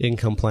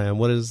income plan?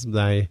 What is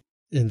my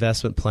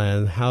investment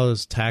plan? How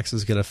is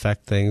taxes going to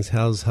affect things?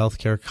 How's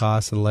healthcare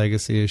costs and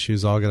legacy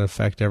issues all going to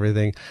affect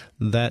everything?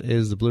 That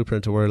is the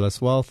blueprint to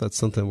Worry-Less Wealth. That's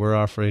something we're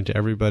offering to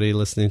everybody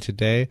listening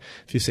today.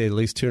 If you say at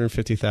least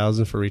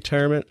 $250,000 for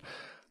retirement,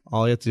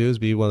 all you have to do is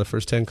be one of the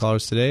first 10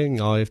 callers today,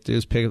 and all you have to do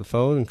is pick up the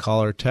phone and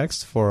call or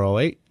text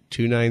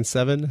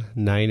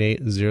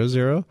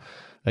 408-297-9800.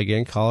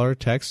 Again, call or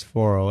text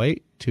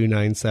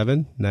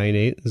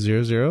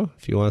 408-297-9800.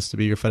 If you want us to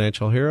be your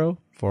financial hero,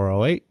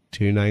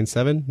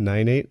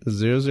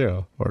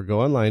 408-297-9800, or go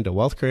online to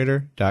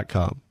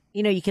wealthcreator.com.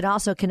 You can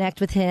also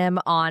connect with him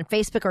on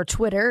Facebook or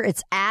Twitter.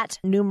 It's at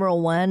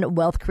 #1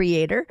 Wealth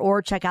Creator,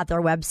 or check out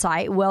their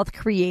website,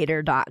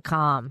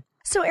 wealthcreator.com.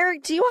 So,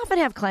 Eric, do you often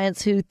have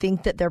clients who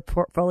think that their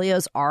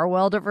portfolios are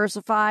well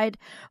diversified,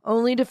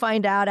 only to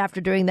find out after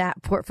doing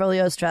that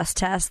portfolio stress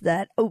test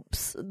that,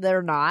 oops,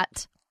 they're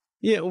not?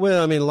 Yeah,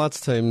 well, lots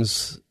of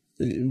times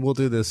we'll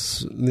do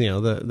this,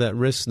 that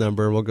risk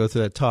number, we'll go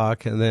through that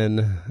talk. And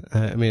then,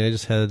 I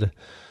just had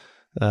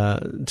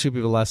 2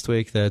 people last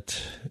week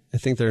that I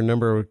think their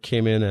number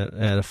came in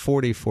at a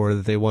 44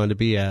 that they wanted to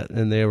be at,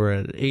 and they were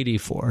at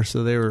 84.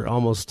 So they were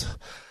almost,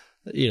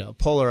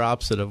 polar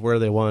opposite of where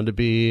they wanted to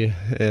be.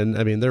 And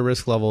their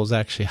risk level is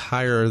actually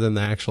higher than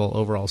the actual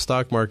overall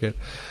stock market.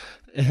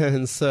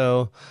 And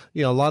so,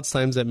 lots of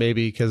times that may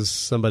be because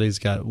somebody's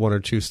got 1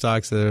 or 2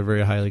 stocks that are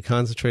very highly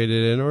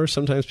concentrated in, or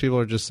sometimes people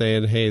are just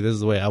saying, hey, this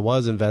is the way I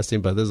was investing,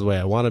 but this is the way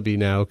I want to be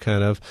now,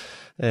 kind of.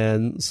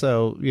 And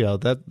so,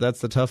 that's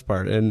the tough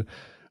part. And,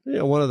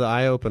 one of the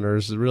eye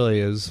openers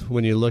really is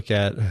when you look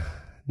at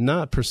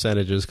not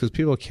percentages, because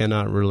people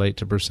cannot relate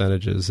to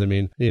percentages.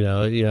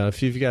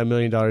 If you've got $1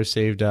 million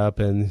saved up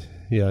and,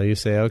 you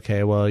say,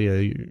 okay, well,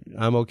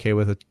 I'm okay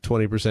with a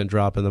 20%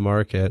 drop in the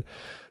market.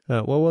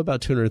 Well, what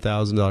about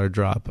 $200,000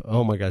 drop?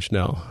 Oh my gosh,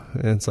 no.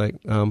 And it's like,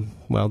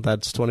 well,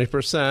 that's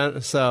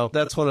 20%. So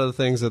that's one of the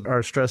things that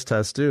our stress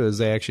tests do, is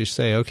they actually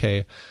say,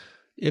 okay,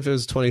 if it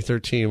was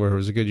 2013 where it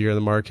was a good year in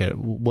the market,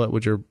 what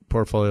would your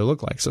portfolio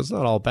look like? So it's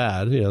not all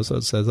bad, so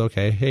it says,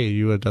 okay, hey,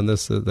 you have done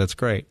this, that's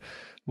great.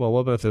 Well,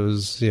 what if it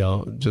was,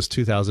 just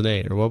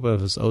 2008, or what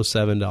if it was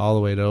 07 to all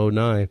the way to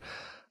 09?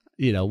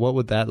 what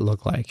would that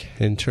look like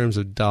in terms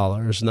of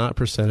dollars, not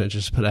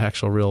percentages, but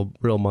actual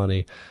real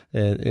money,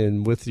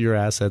 and with your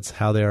assets,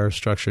 how they are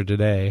structured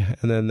today.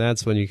 And then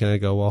that's when you kind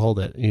of go, well, hold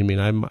it. I mean,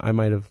 I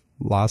might have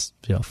lost,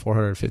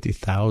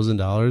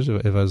 $450,000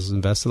 if I was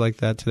invested like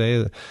that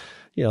today.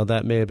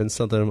 That may have been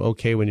something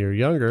okay when you're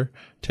younger,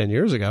 10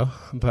 years ago,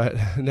 but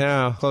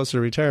now closer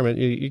to retirement,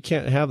 you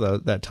can't have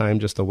that time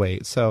just to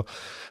wait. So,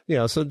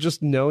 so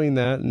just knowing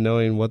that,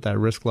 knowing what that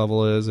risk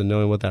level is and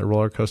knowing what that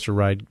roller coaster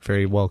ride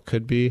very well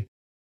could be,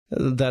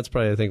 that's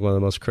probably, I think, one of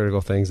the most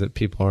critical things that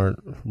people aren't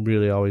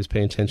really always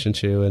paying attention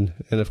to. And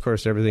of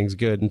course, everything's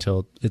good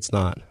until it's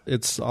not.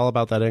 It's all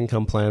about that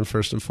income plan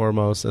first and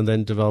foremost, and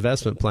then develop an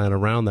investment plan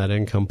around that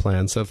income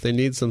plan. So if they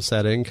need some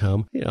set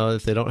income,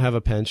 if they don't have a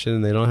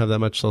pension, they don't have that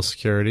much Social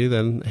Security,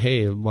 then,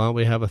 hey, why don't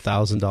we have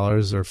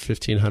 $1,000 or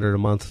 $1,500 a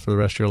month for the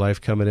rest of your life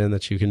coming in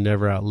that you can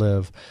never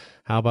outlive?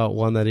 How about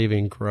one that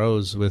even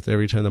grows with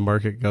every time the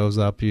market goes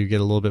up, you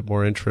get a little bit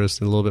more interest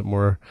and a little bit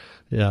more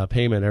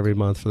payment every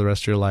month for the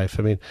rest of your life?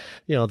 I mean,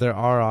 there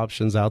are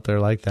options out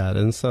there like that.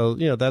 And so,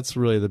 that's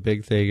really the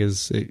big thing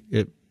is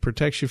it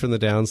protects you from the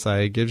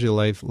downside, gives you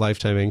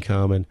lifetime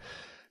income, and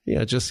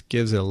it just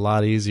gives it a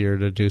lot easier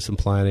to do some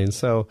planning.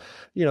 So,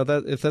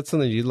 that if that's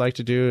something you'd like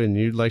to do and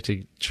you'd like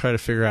to try to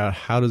figure out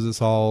how does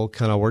this all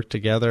kind of work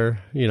together,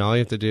 all you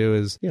have to do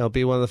is,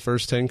 be one of the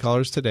first 10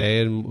 callers today,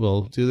 and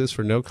we'll do this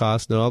for no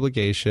cost, no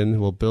obligation.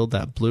 We'll build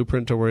that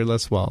blueprint to worry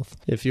less wealth.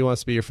 If you want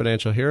us to be your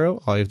financial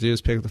hero, all you have to do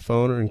is pick up the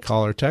phone and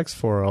call or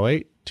text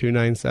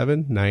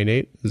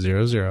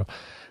 408-297-9800.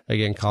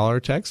 Again, call or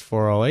text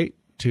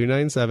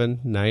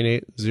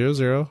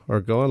 408-297-9800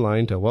 or go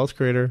online to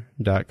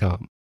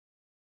wealthcreator.com.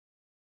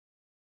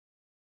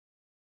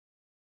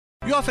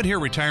 You often hear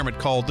retirement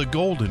called the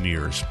golden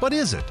years, but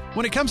is it?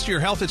 When it comes to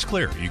your health, it's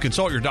clear. You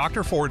consult your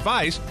doctor for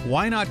advice.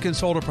 Why not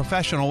consult a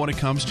professional when it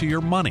comes to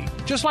your money?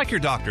 Just like your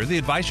doctor, the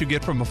advice you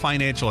get from a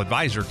financial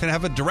advisor can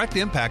have a direct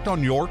impact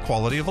on your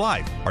quality of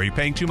life. Are you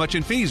paying too much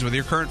in fees with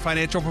your current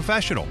financial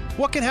professional?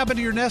 What can happen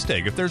to your nest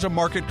egg if there's a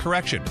market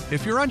correction?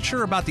 If you're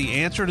unsure about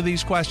the answer to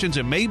these questions,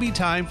 it may be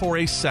time for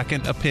a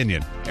second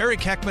opinion.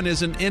 Eric Heckman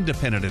is an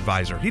independent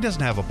advisor. He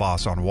doesn't have a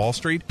boss on Wall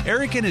Street.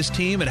 Eric and his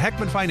team at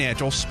Heckman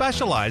Financial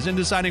specialize in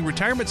designing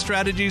retirement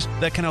strategies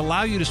that can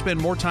allow you to spend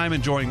more time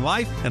enjoying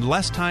life and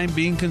less time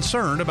being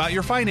concerned about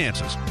your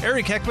finances.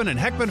 Eric Heckman and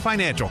Heckman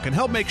Financial can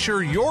help make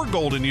sure your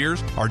golden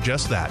years are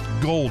just that,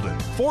 golden.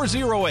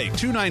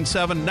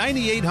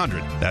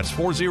 408-297-9800. That's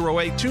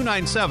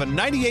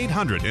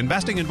 408-297-9800.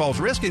 Investing involves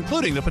risk,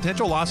 including the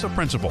potential loss of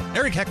principal.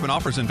 Eric Heckman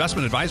offers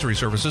investment advisory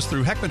services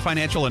through Heckman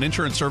Financial and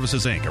Insurance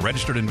Services, Inc., a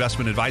registered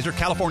investment advisor,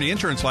 California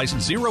Insurance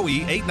License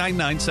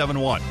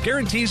 0E89971.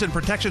 Guarantees and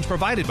protections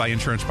provided by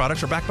insurance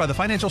products are backed by the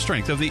financial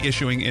strength of the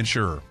issuing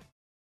insurer.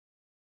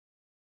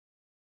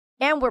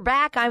 And we're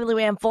back. I'm Lou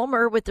Ann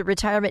Fulmer with the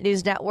Retirement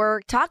News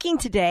Network, talking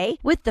today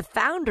with the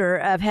founder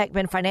of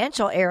Heckman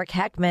Financial, Eric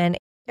Heckman.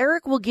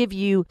 Eric will give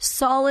you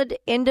solid,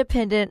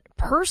 independent,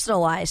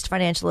 personalized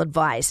financial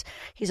advice.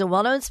 He's a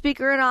well-known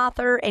speaker and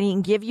author, and he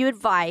can give you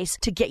advice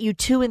to get you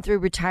to and through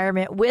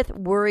retirement with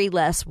Worry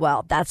Less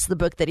Wealth. That's the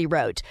book that he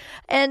wrote.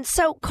 And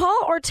so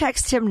call or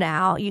text him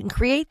now. You can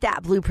create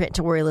that blueprint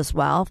to Worry Less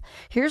Wealth.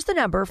 Here's the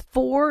number,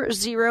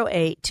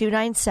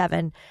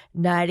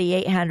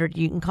 408-297-9800.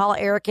 You can call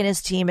Eric and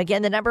his team.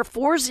 Again, the number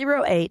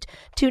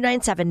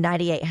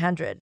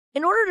 408-297-9800.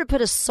 In order to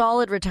put a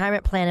solid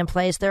retirement plan in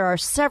place, there are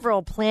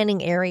several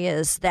planning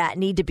areas that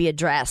need to be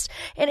addressed.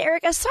 And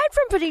Eric, aside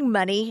from putting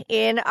money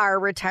in our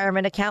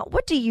retirement account,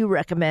 what do you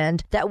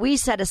recommend that we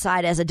set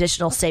aside as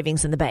additional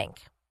savings in the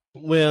bank?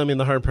 Well, I mean,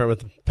 the hard part with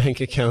the bank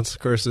accounts,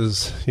 of course,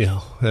 is,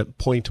 at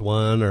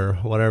 0.1 or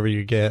whatever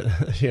you get,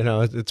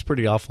 it's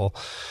pretty awful.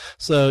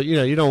 So,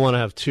 you don't want to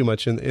have too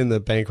much in the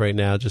bank right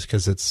now just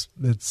because it's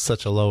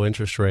such a low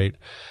interest rate.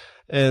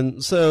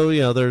 And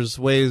so, there's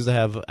ways to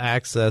have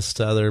access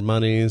to other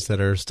monies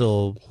that are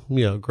still,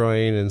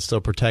 growing and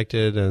still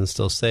protected and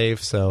still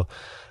safe. So,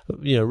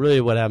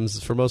 really what happens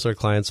is for most of our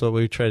clients, what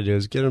we try to do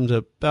is get them to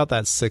about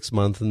that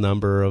 6-month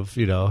number of,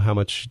 how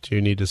much do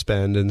you need to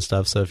spend and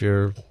stuff. So if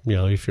your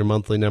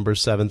monthly number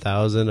is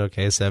 7,000,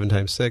 okay, 7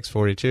 times 6,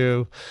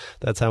 42.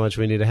 That's how much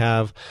we need to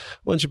have.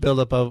 Once you build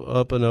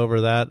up and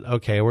over that,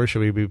 okay, where should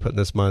we be putting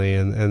this money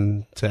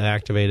and to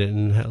activate it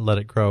and let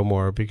it grow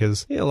more?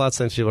 Because, a lot of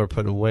times people are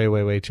putting way,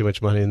 way, way too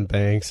much money in the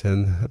banks.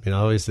 And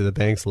obviously the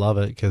banks love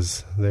it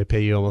because they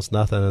pay you almost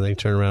nothing and they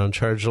turn around and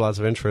charge lots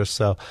of interest.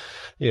 So,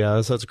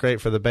 so it's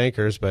great for the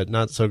bankers, but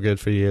not so good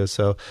for you.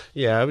 So,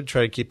 I would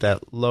try to keep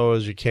that low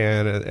as you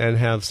can and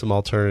have some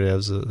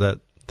alternatives that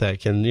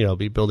can,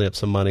 be building up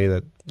some money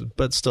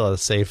but still at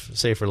a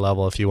safer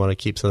level if you want to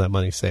keep some of that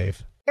money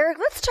safe. Eric,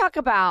 let's talk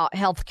about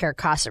healthcare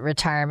costs at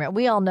retirement.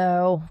 We all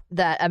know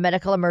that a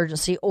medical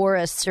emergency or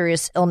a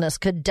serious illness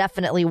could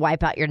definitely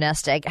wipe out your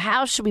nest egg.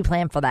 How should we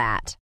plan for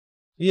that?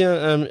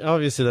 Yeah,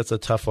 obviously that's a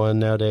tough one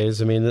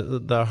nowadays. I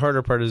mean, the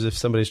harder part is if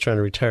somebody's trying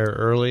to retire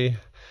early.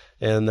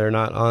 and they're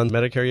not on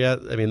Medicare yet.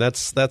 I mean,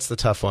 that's the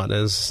tough one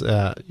is,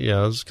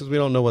 because we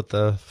don't know what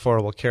the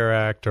Affordable Care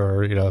Act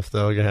or, if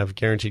they're going to have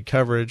guaranteed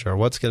coverage or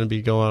what's going to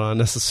be going on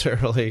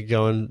necessarily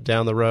going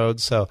down the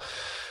road. So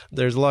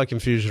there's a lot of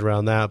confusion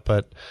around that.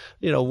 But,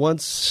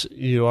 once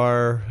you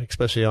are,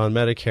 especially on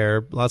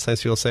Medicare, a lot of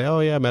times people say, oh,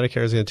 yeah,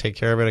 Medicare is going to take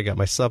care of it. I got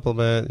my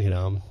supplement,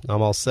 I'm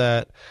all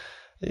set.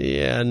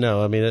 Yeah,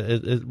 no, I mean,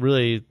 it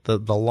really, the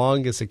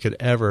longest it could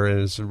ever,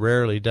 and it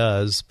rarely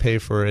does, pay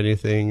for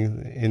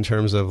anything in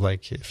terms of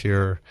like if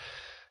you're,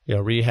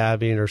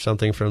 rehabbing or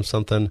something from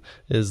something,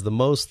 is the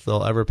most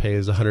they'll ever pay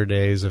is 100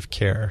 days of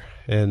care.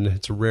 And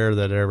it's rare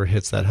that it ever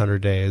hits that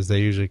 100 days.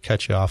 They usually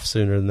cut you off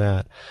sooner than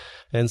that.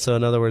 And so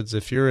in other words,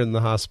 if you're in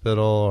the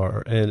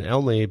hospital and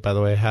only, by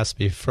the way, it has to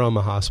be from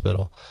a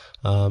hospital.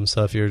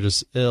 So if you're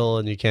just ill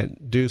and you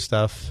can't do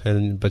stuff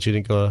but you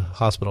didn't go to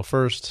hospital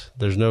first,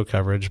 there's no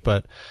coverage.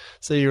 But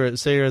say you're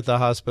at the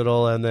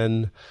hospital and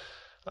then,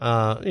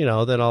 then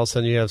all of a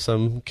sudden you have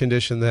some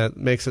condition that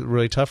makes it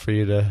really tough for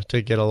you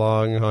to get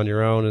along on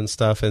your own and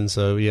stuff. And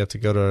so you have to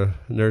go to a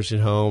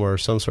nursing home or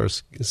some sort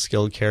of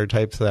skilled care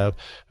type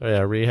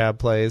rehab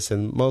place.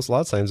 And lots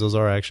of times those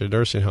are actually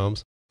nursing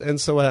homes. And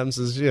so what happens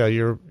is,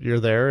 you're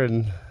there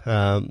and,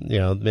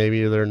 maybe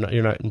you're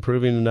not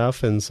improving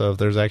enough. And so if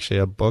there's actually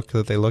a book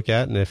that they look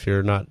at, and if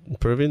you're not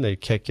improving, they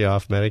kick you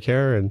off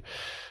Medicare and,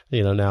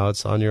 now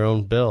it's on your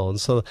own bill. And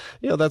so,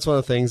 that's one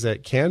of the things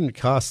that can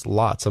cost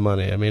lots of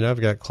money. I mean, I've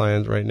got a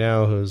client right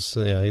now who's,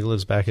 he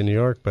lives back in New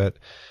York, but,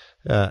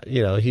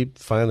 he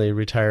finally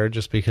retired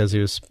just because he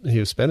was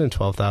spending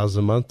 $12,000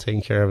 a month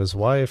taking care of his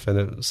wife, and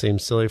it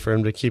seemed silly for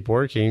him to keep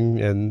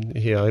working, and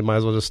he might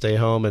as well just stay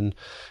home and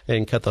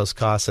cut those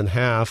costs in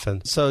half.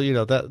 And so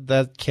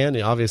that can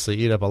obviously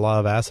eat up a lot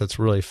of assets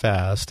really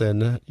fast.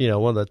 And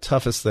one of the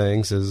toughest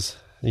things is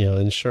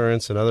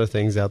insurance and other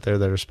things out there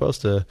that are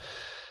supposed to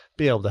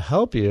be able to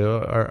help you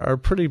are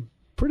pretty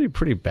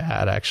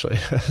bad actually.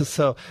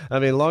 So I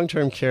mean,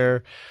 long-term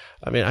care.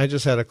 I mean, I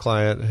just had a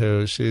client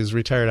who she's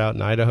retired out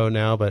in Idaho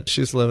now, but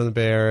she's living in the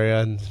Bay Area,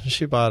 and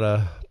she bought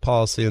a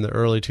policy in the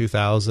early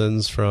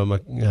 2000s from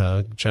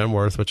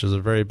Genworth, which is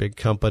a very big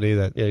company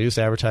that used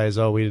to advertise,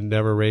 oh, we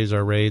never raise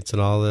our rates and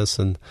all this.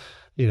 And,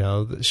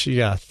 she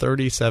got a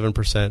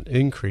 37%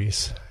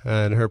 increase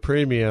in her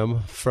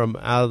premium from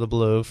out of the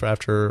blue for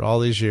after all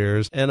these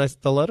years. And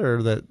the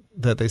letter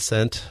that they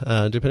sent,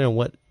 depending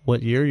on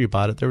what year you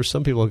bought it, there were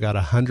some people who got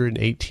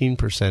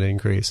 118%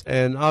 increase.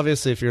 And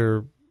obviously if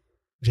you're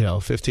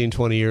 15,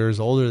 20 years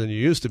older than you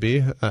used to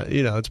be,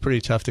 it's pretty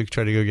tough to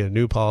try to go get a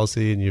new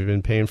policy, and you've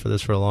been paying for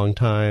this for a long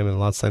time, and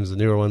lots of times the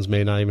newer ones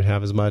may not even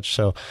have as much.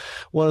 So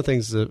one of the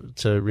things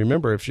to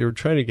remember, if you're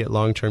trying to get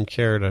long-term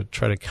care to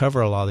try to cover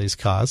a lot of these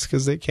costs,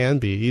 because they can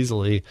be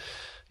easily,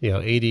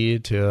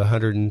 $80,000 to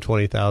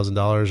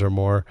 $120,000 or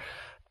more,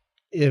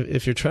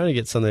 if you're trying to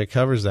get something that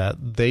covers that,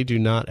 they do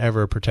not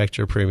ever protect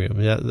your premium.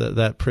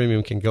 That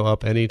premium can go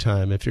up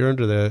anytime. If you're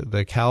under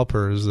the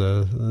CalPERS,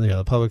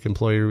 the Public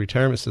Employee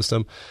Retirement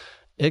System,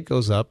 it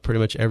goes up pretty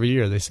much every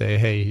year. They say,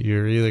 hey,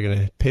 you're either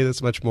going to pay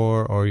this much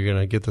more or you're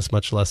going to get this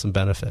much less in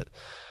benefit.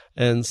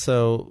 And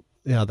so,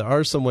 there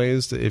are some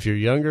ways if you're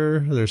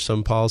younger, there's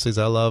some policies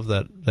I love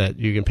that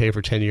you can pay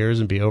for 10 years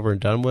and be over and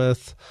done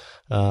with.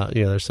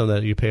 There's some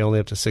that you pay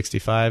only up to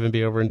 65 and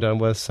be over and done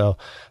with. So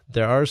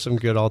there are some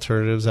good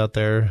alternatives out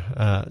there.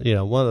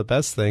 One of the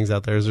best things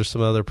out there is there's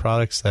some other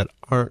products that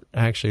aren't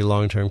actually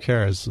long-term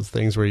care. It's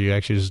things where you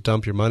actually just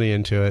dump your money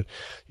into it,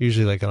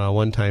 usually like on a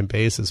one-time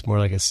basis, more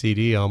like a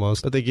CD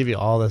almost. But they give you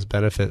all this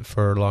benefit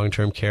for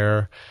long-term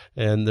care,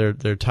 and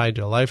they're tied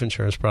to a life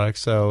insurance product.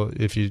 So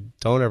if you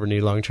don't ever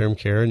need long-term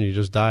care and you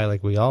just die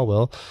like we all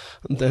will,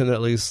 then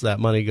at least that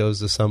money goes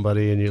to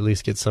somebody and you at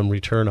least get some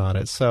return on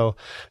it. So,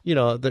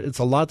 it's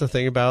a lot to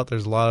think about.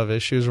 There's a lot of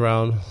issues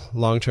around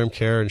long-term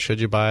care and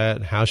should you buy it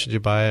and how should you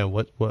buy it and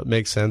what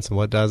makes sense and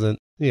what doesn't.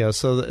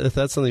 So if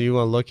that's something you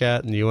want to look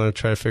at and you want to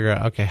try to figure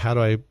out, okay, how do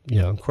I,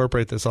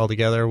 incorporate this all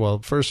together? Well,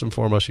 first and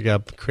foremost, you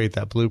got to create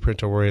that blueprint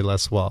to worry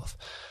less wealth.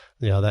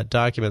 That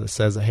document that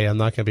says, hey, I'm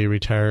not going to be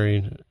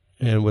retiring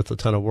and with a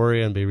ton of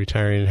worry and be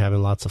retiring and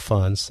having lots of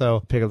fun. So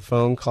pick up the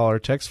phone, call or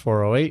text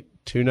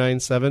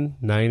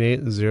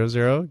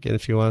 408-297-9800. Again,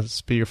 if you want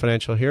to be your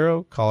financial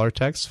hero, call or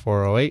text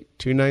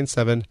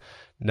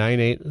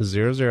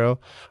 408-297-9800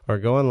 or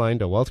go online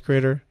to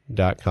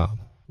wealthcreator.com.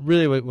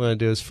 Really what we want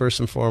to do is first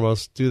and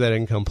foremost do that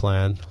income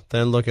plan,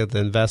 then look at the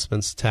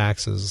investments,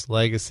 taxes,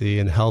 legacy,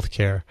 and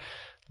healthcare.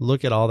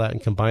 Look at all that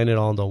and combine it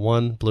all into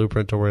one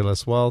blueprint to worry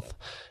less wealth.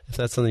 If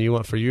that's something you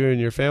want for you and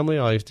your family,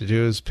 all you have to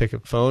do is pick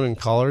up the phone and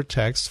call or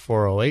text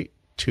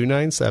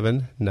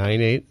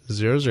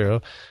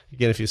 408-297-9800.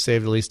 Again, if you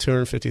saved at least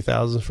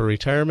 $250,000 for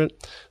retirement,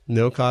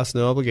 no cost,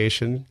 no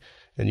obligation,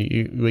 and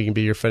we can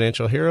be your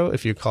financial hero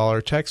if you call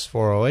or text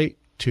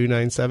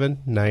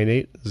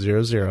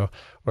 408-297-9800.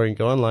 Or you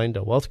can go online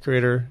to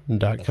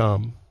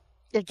wealthcreator.com.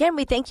 Again,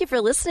 we thank you for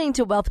listening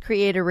to Wealth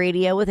Creator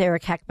Radio with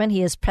Eric Heckman.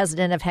 He is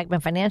president of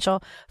Heckman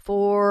Financial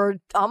for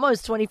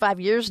almost 25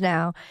 years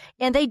now.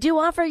 And they do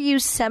offer you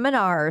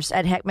seminars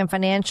at Heckman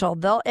Financial.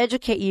 They'll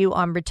educate you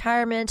on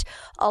retirement,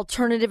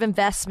 alternative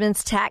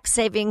investments, tax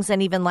savings,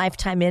 and even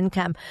lifetime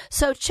income.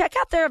 So check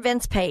out their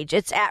events page.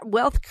 It's at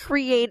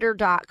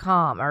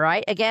wealthcreator.com. All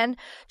right. Again,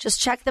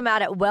 just check them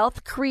out at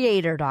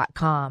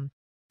wealthcreator.com.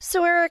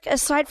 So, Eric,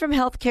 aside from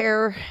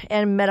healthcare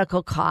and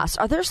medical costs,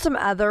 are there some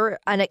other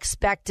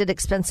unexpected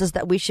expenses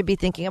that we should be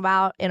thinking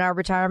about in our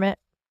retirement?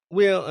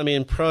 Well, I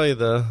mean, probably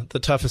the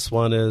toughest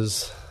one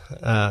is,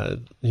 I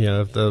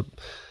think the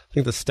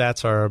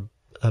stats are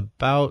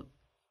about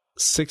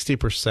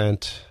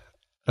 60%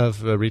 of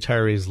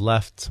retirees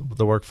left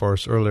the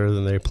workforce earlier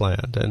than they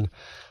planned. And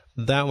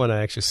that one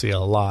I actually see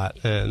a lot.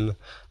 And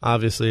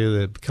obviously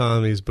the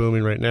economy is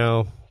booming right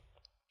now.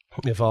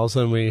 If all of a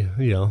sudden we,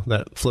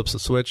 that flips a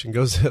switch and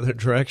goes the other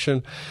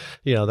direction,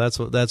 that's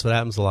what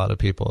happens to a lot of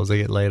people is they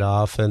get laid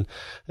off. And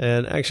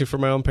actually for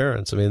my own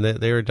parents, I mean,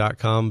 they were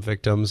 .com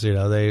victims,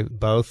 they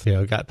both,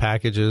 got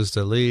packages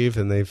to leave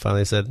and they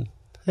finally said,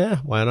 yeah,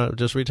 why not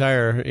just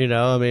retire?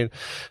 We're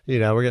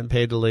getting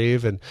paid to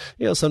leave. And,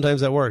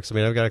 sometimes that works. I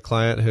mean, I've got a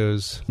client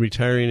who's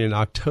retiring in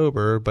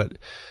October, but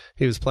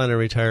he was planning on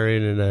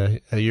retiring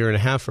in a year and a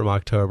half from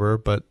October,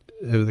 but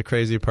the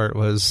crazy part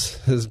was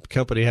his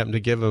company happened to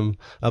give him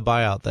a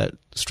buyout that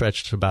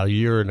stretched about a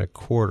year and a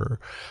quarter.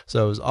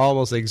 So it was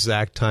almost the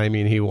exact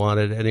timing he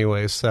wanted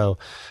anyway. So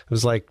it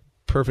was like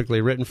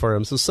perfectly written for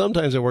him. So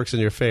sometimes it works in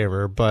your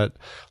favor, but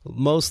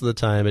most of the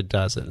time it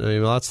doesn't. I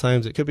mean, lots of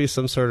times it could be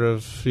some sort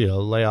of,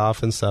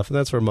 layoff and stuff. And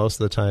that's where most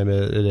of the time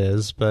it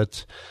is.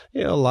 But,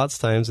 lots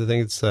of times I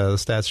think it's the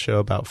stats show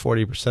about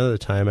 40% of the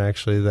time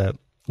actually that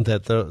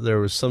there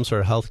was some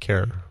sort of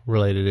healthcare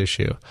related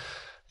issue.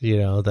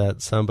 That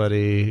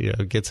somebody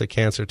gets a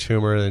cancer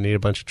tumor and they need a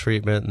bunch of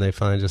treatment and they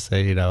finally just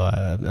say,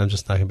 I'm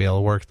just not going to be able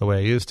to work the way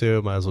I used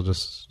to. Might as well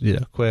just,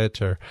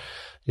 quit or,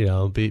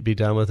 be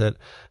done with it.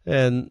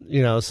 And,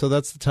 so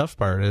that's the tough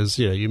part is,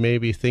 you may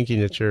be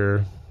thinking that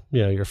you're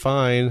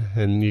fine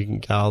and you can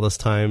get all this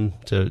time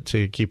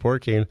to keep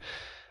working.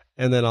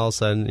 And then all of a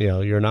sudden,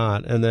 you're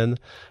not. And then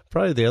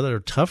probably the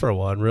other tougher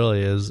one really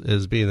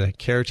is being the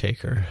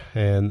caretaker.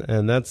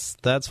 And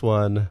that's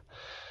one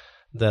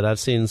that I've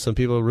seen some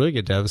people really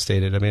get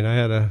devastated. I mean, I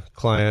had a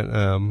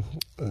client,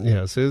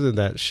 Susan,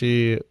 that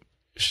she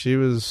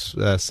was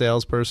a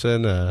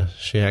salesperson.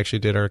 She actually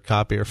did our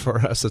copier for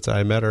us. That's how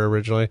I met her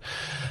originally.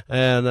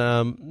 And,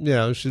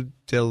 she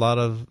did a lot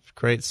of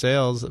great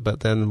sales,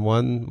 but then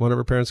one of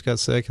her parents got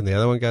sick and the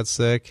other one got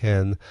sick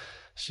and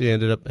she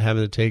ended up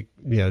having to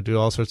do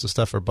all sorts of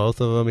stuff for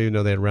both of them, even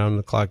though they had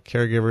round-the-clock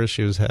caregivers.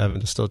 She was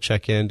having to still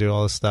check in, do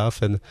all this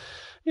stuff. And,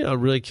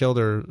 really killed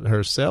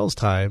her sales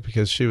time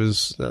because she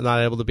was not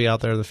able to be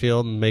out there in the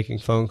field and making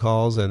phone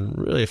calls and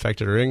really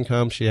affected her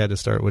income. She had to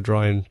start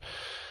withdrawing,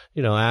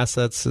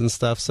 assets and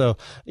stuff. So,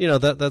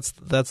 that's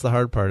the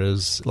hard part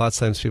is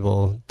lots of times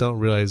people don't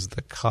realize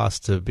the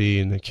cost of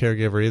being a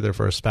caregiver either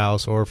for a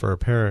spouse or for a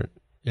parent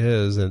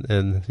is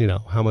and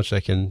how much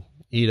that can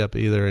eat up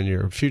either in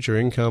your future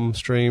income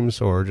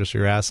streams or just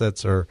your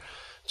assets or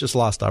just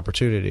lost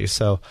opportunity.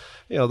 So,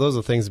 those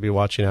are things to be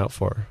watching out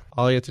for.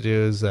 All you have to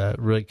do is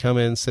really come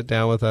in, sit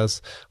down with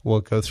us.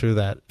 We'll go through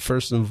that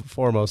first and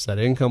foremost, that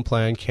income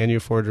plan. Can you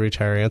afford to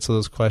retire? Answer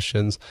those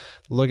questions.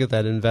 Look at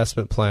that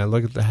investment plan.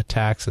 Look at the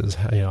taxes.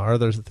 Are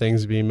there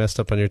things being messed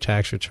up on your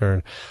tax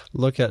return?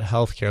 Look at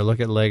healthcare. Look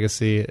at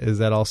legacy. Is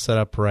that all set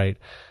up right?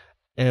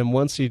 And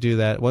once you do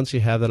that, once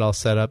you have that all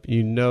set up,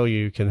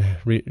 you can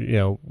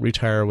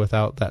retire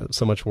without that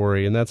so much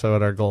worry. And that's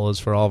what our goal is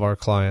for all of our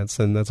clients.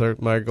 And that's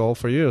my goal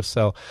for you.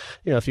 So,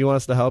 if you want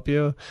us to help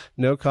you,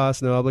 no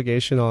cost, no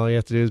obligation. All you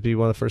have to do is be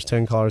one of the first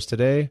 10 callers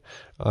today.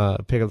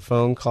 Pick up the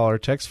phone, call or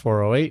text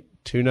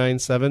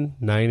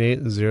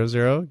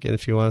 408-297-9800. Again,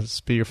 if you want us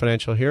to be your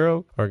financial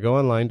hero, or go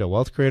online to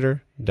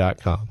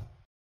wealthcreator.com.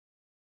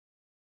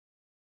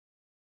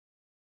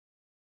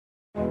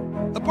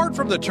 Apart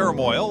from the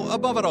turmoil,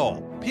 above it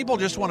all, people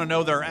just want to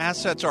know their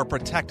assets are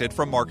protected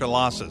from market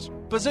losses,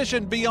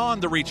 positioned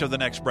beyond the reach of the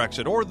next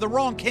Brexit or the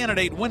wrong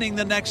candidate winning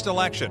the next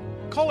election.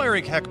 Call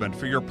Eric Heckman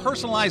for your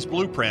personalized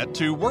blueprint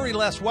to worry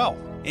less wealth.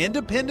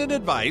 Independent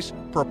advice,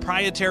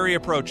 proprietary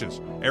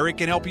approaches. Eric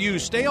can help you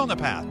stay on the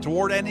path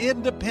toward an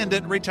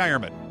independent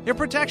retirement. If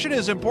protection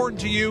is important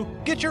to you,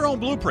 get your own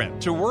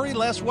blueprint to worry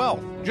less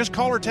wealth. Just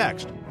call or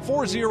text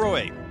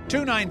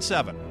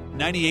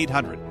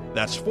 408-297-9800.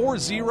 That's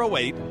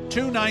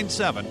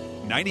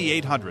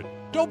 408-297-9800.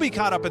 Don't be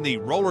caught up in the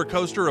roller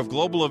coaster of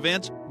global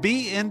events.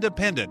 Be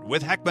independent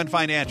with Heckman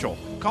Financial.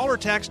 Call or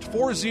text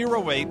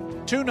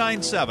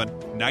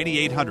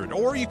 408-297-9800.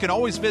 Or you can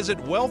always visit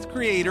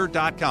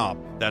wealthcreator.com.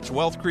 That's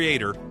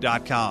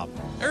wealthcreator.com.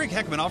 Eric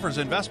Heckman offers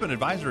investment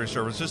advisory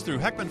services through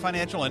Heckman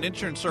Financial and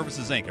Insurance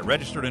Services, Inc., a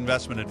registered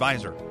investment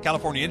advisor.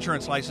 California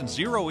Insurance License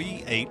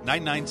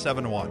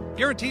 0E89971.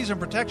 Guarantees and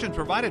protections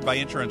provided by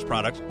insurance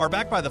products are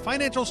backed by the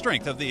financial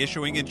strength of the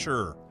issuing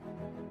insurer.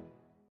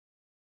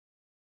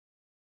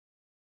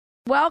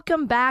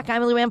 Welcome back.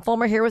 I'm Lou Ann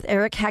Fulmer here with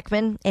Eric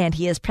Heckman, and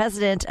he is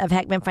president of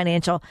Heckman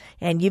Financial,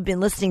 and you've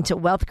been listening to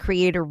Wealth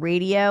Creator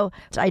Radio.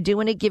 So I do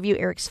want to give you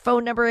Eric's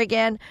phone number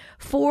again,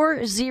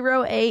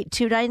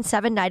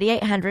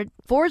 408-297-9800,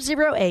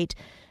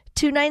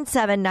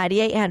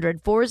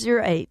 408-297-9800,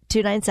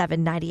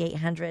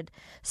 408-297-9800.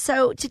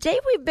 So today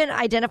we've been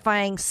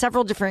identifying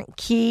several different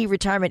key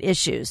retirement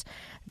issues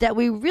that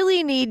we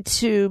really need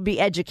to be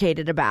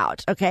educated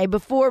about, okay,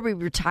 before we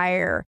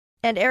retire.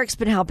 And Eric's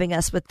been helping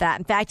us with that.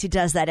 In fact, he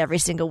does that every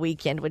single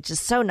weekend, which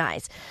is so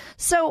nice.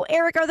 So,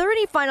 Eric, are there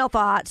any final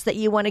thoughts that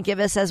you want to give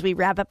us as we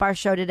wrap up our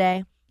show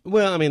today?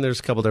 Well, I mean,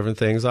 there's a couple different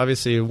things.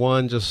 Obviously,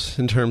 one, just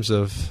in terms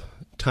of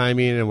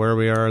timing and where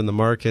we are in the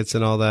markets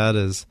and all that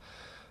is,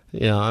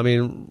 I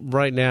mean,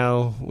 right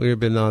now we've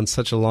been on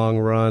such a long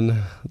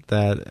run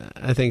that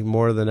I think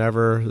more than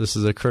ever, this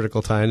is a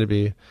critical time to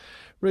be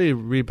really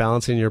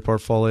rebalancing your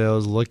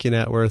portfolios, looking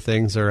at where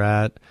things are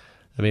at.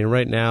 I mean,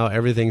 right now,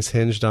 everything's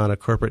hinged on a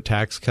corporate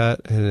tax cut,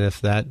 and if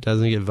that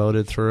doesn't get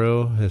voted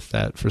through, if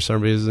that for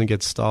some reason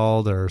gets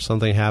stalled or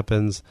something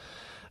happens,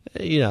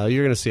 you're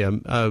going to see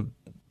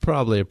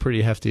probably a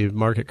pretty hefty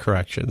market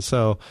correction.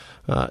 So,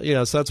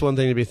 so that's one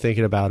thing to be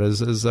thinking about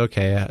is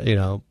okay,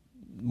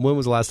 when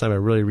was the last time I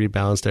really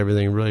rebalanced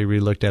everything, really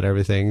relooked at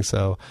everything?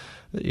 So,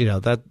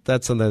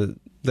 that's something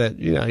that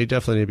you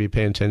definitely need to be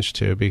paying attention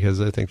to,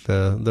 because I think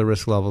the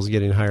risk level is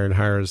getting higher and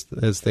higher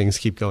as things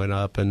keep going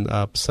up and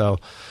up. So,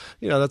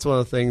 that's one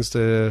of the things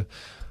to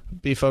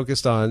be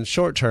focused on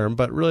short term,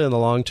 but really in the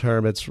long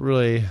term, it's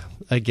really,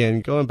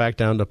 again, going back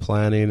down to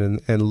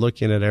planning and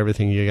looking at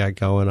everything you got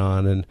going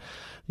on. And,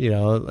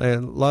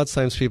 and lots of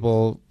times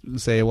people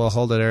say, well,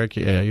 hold it, Eric,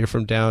 you're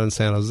from down in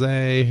San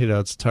Jose,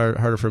 it's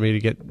harder for me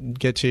to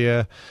get to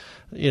you.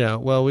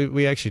 Well,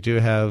 we actually do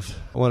have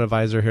one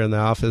advisor here in the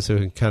office who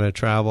can kind of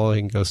travel.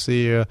 He can go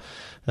see you,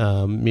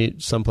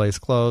 meet someplace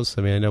close.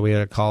 I mean, I know we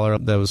had a caller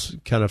that was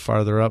kind of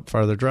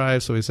farther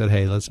drive. So we said,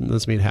 hey,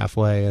 let's meet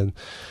halfway. And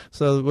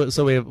so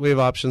we have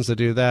options to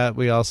do that.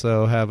 We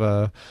also have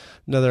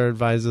another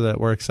advisor that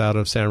works out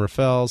of San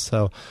Rafael.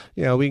 So,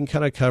 we can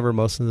kind of cover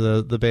most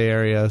of the Bay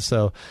Area.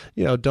 So,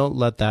 don't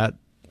let that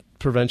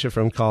prevent you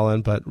from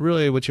calling, but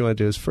really what you want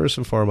to do is first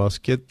and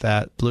foremost get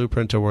that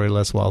blueprint to worry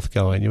less wealth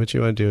going. What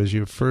you want to do is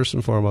you first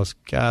and foremost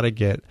got to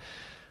get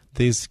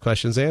these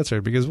questions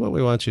answered, because what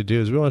we want you to do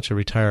is we want you to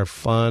retire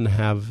fun,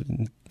 have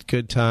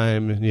good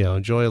time,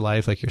 enjoy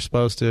life like you're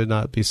supposed to,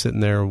 not be sitting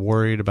there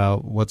worried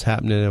about what's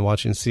happening and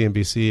watching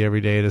CNBC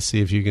every day to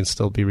see if you can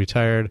still be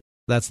retired.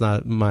 That's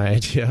not my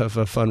idea of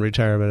a fun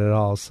retirement at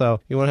all. So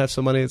you want to have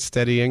some money that's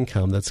steady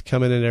income, that's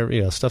coming in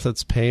every, stuff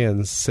that's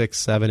paying 6,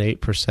 7,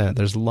 8%.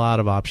 There's a lot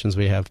of options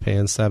we have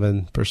paying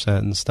 7%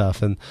 and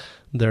stuff, and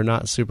they're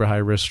not super high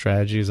risk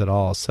strategies at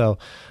all. So,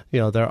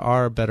 there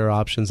are better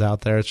options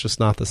out there. It's just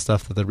not the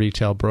stuff that the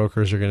retail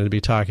brokers are going to be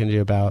talking to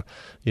you about.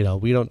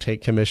 We don't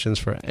take commissions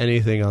for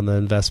anything on the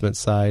investment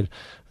side,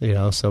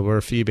 so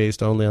we're fee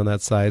based only on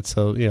that side.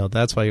 So,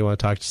 that's why you want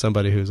to talk to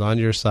somebody who's on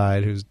your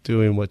side, who's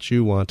doing what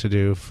you want to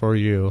do for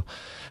you.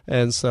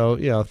 And so,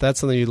 if that's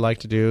something you'd like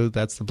to do,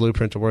 that's the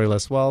blueprint to worry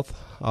less wealth.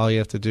 All you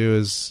have to do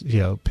is,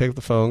 pick up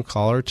the phone,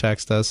 call or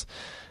text us.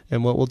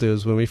 And what we'll do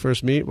is when we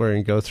first meet, we're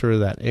going to go through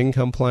that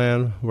income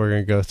plan. We're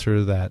going to go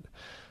through that,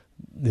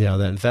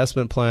 that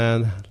investment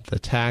plan, the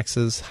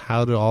taxes,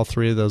 how do all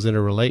three of those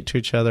interrelate to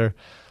each other,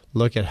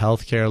 look at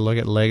healthcare, look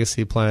at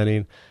legacy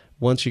planning.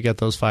 Once you get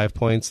those 5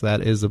 points,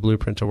 that is the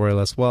blueprint to worry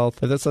less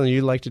wealth. If that's something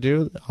you'd like to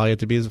do, all you have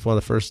to be is one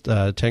of the first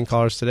 10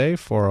 callers today,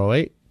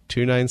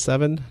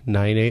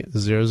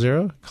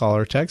 408-297-9800. Call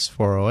or text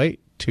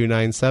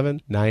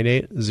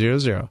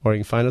 408-297-9800. Or you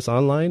can find us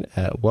online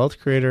at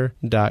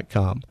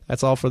wealthcreator.com.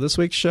 That's all for this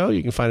week's show.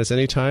 You can find us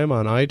anytime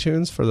on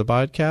iTunes for the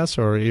podcast,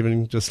 or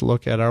even just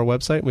look at our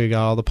website. We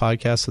got all the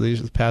podcasts of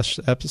these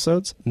past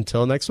episodes.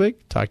 Until next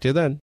week, talk to you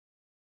then.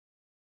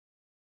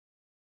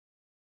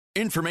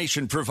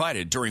 Information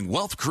provided during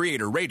Wealth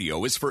Creator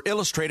Radio is for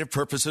illustrative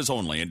purposes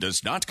only and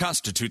does not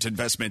constitute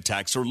investment,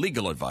 tax, or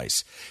legal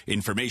advice.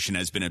 Information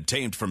has been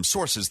obtained from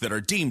sources that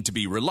are deemed to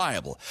be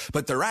reliable,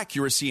 but their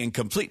accuracy and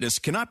completeness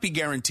cannot be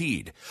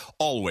guaranteed.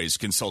 Always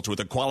consult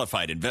with a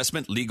qualified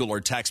investment, legal,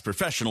 or tax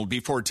professional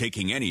before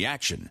taking any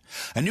action.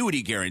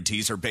 Annuity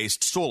guarantees are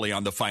based solely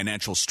on the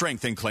financial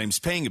strength and claims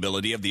paying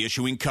ability of the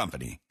issuing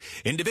company.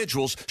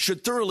 Individuals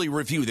should thoroughly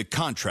review the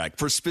contract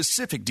for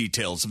specific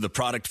details of the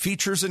product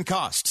features and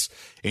costs.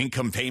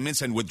 Income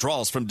payments and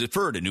withdrawals from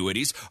deferred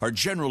annuities are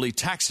generally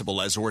taxable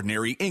as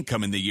ordinary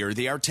income in the year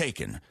they are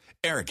taken.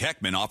 Eric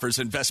Heckman offers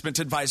investment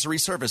advisory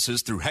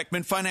services through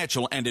Heckman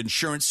Financial and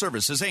Insurance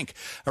Services, Inc.,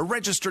 a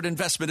registered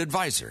investment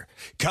advisor.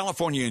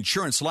 California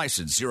Insurance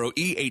License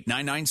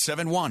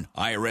 0E89971,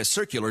 IRS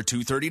Circular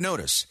 230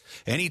 Notice.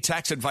 Any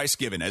tax advice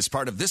given as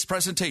part of this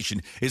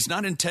presentation is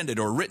not intended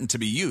or written to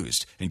be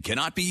used and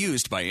cannot be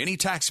used by any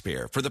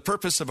taxpayer for the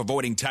purpose of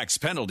avoiding tax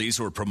penalties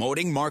or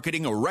promoting,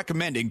 marketing, or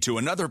recommending to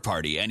another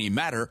party any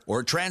matter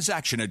or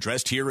transaction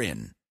addressed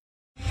herein.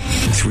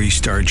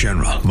 3-star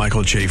general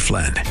Michael J.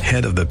 Flynn,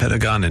 head of the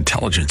Pentagon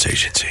Intelligence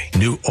Agency,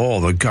 knew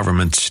all the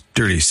government's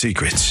dirty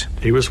secrets.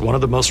 He was one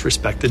of the most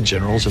respected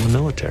generals in the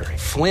military.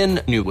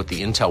 Flynn knew what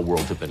the intel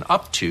world had been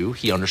up to.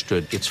 He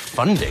understood its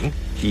funding.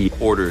 He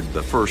ordered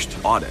the first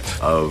audit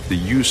of the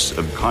use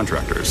of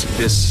contractors.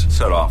 This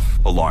set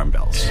off alarm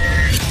bells.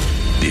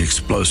 The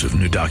explosive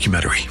new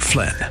documentary,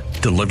 Flynn,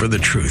 Deliver the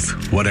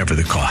Truth, Whatever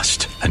the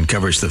Cost,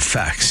 uncovers the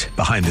facts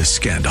behind this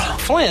scandal.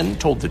 Flynn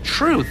told the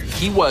truth.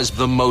 He was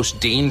the most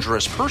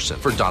dangerous person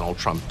for Donald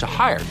Trump to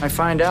hire. I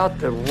find out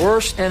the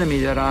worst enemy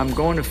that I'm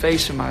going to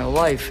face in my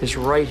life is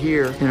right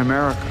here in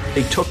America.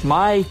 They took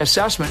my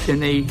assessment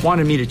and they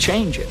wanted me to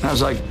change it. And I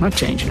was like, I'm not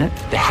changing it.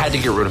 They had to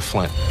get rid of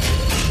Flynn.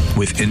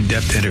 With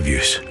in-depth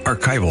interviews,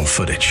 archival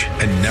footage,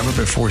 and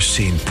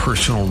never-before-seen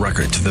personal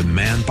records of the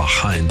man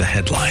behind the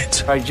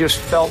headlines. I just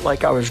felt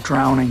like I was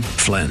drowning.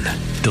 Flynn,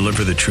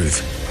 Deliver the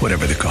Truth,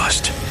 Whatever the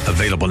Cost.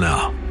 Available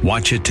now.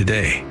 Watch it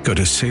today. Go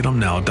to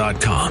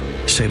salemnow.com.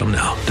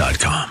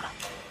 salemnow.com.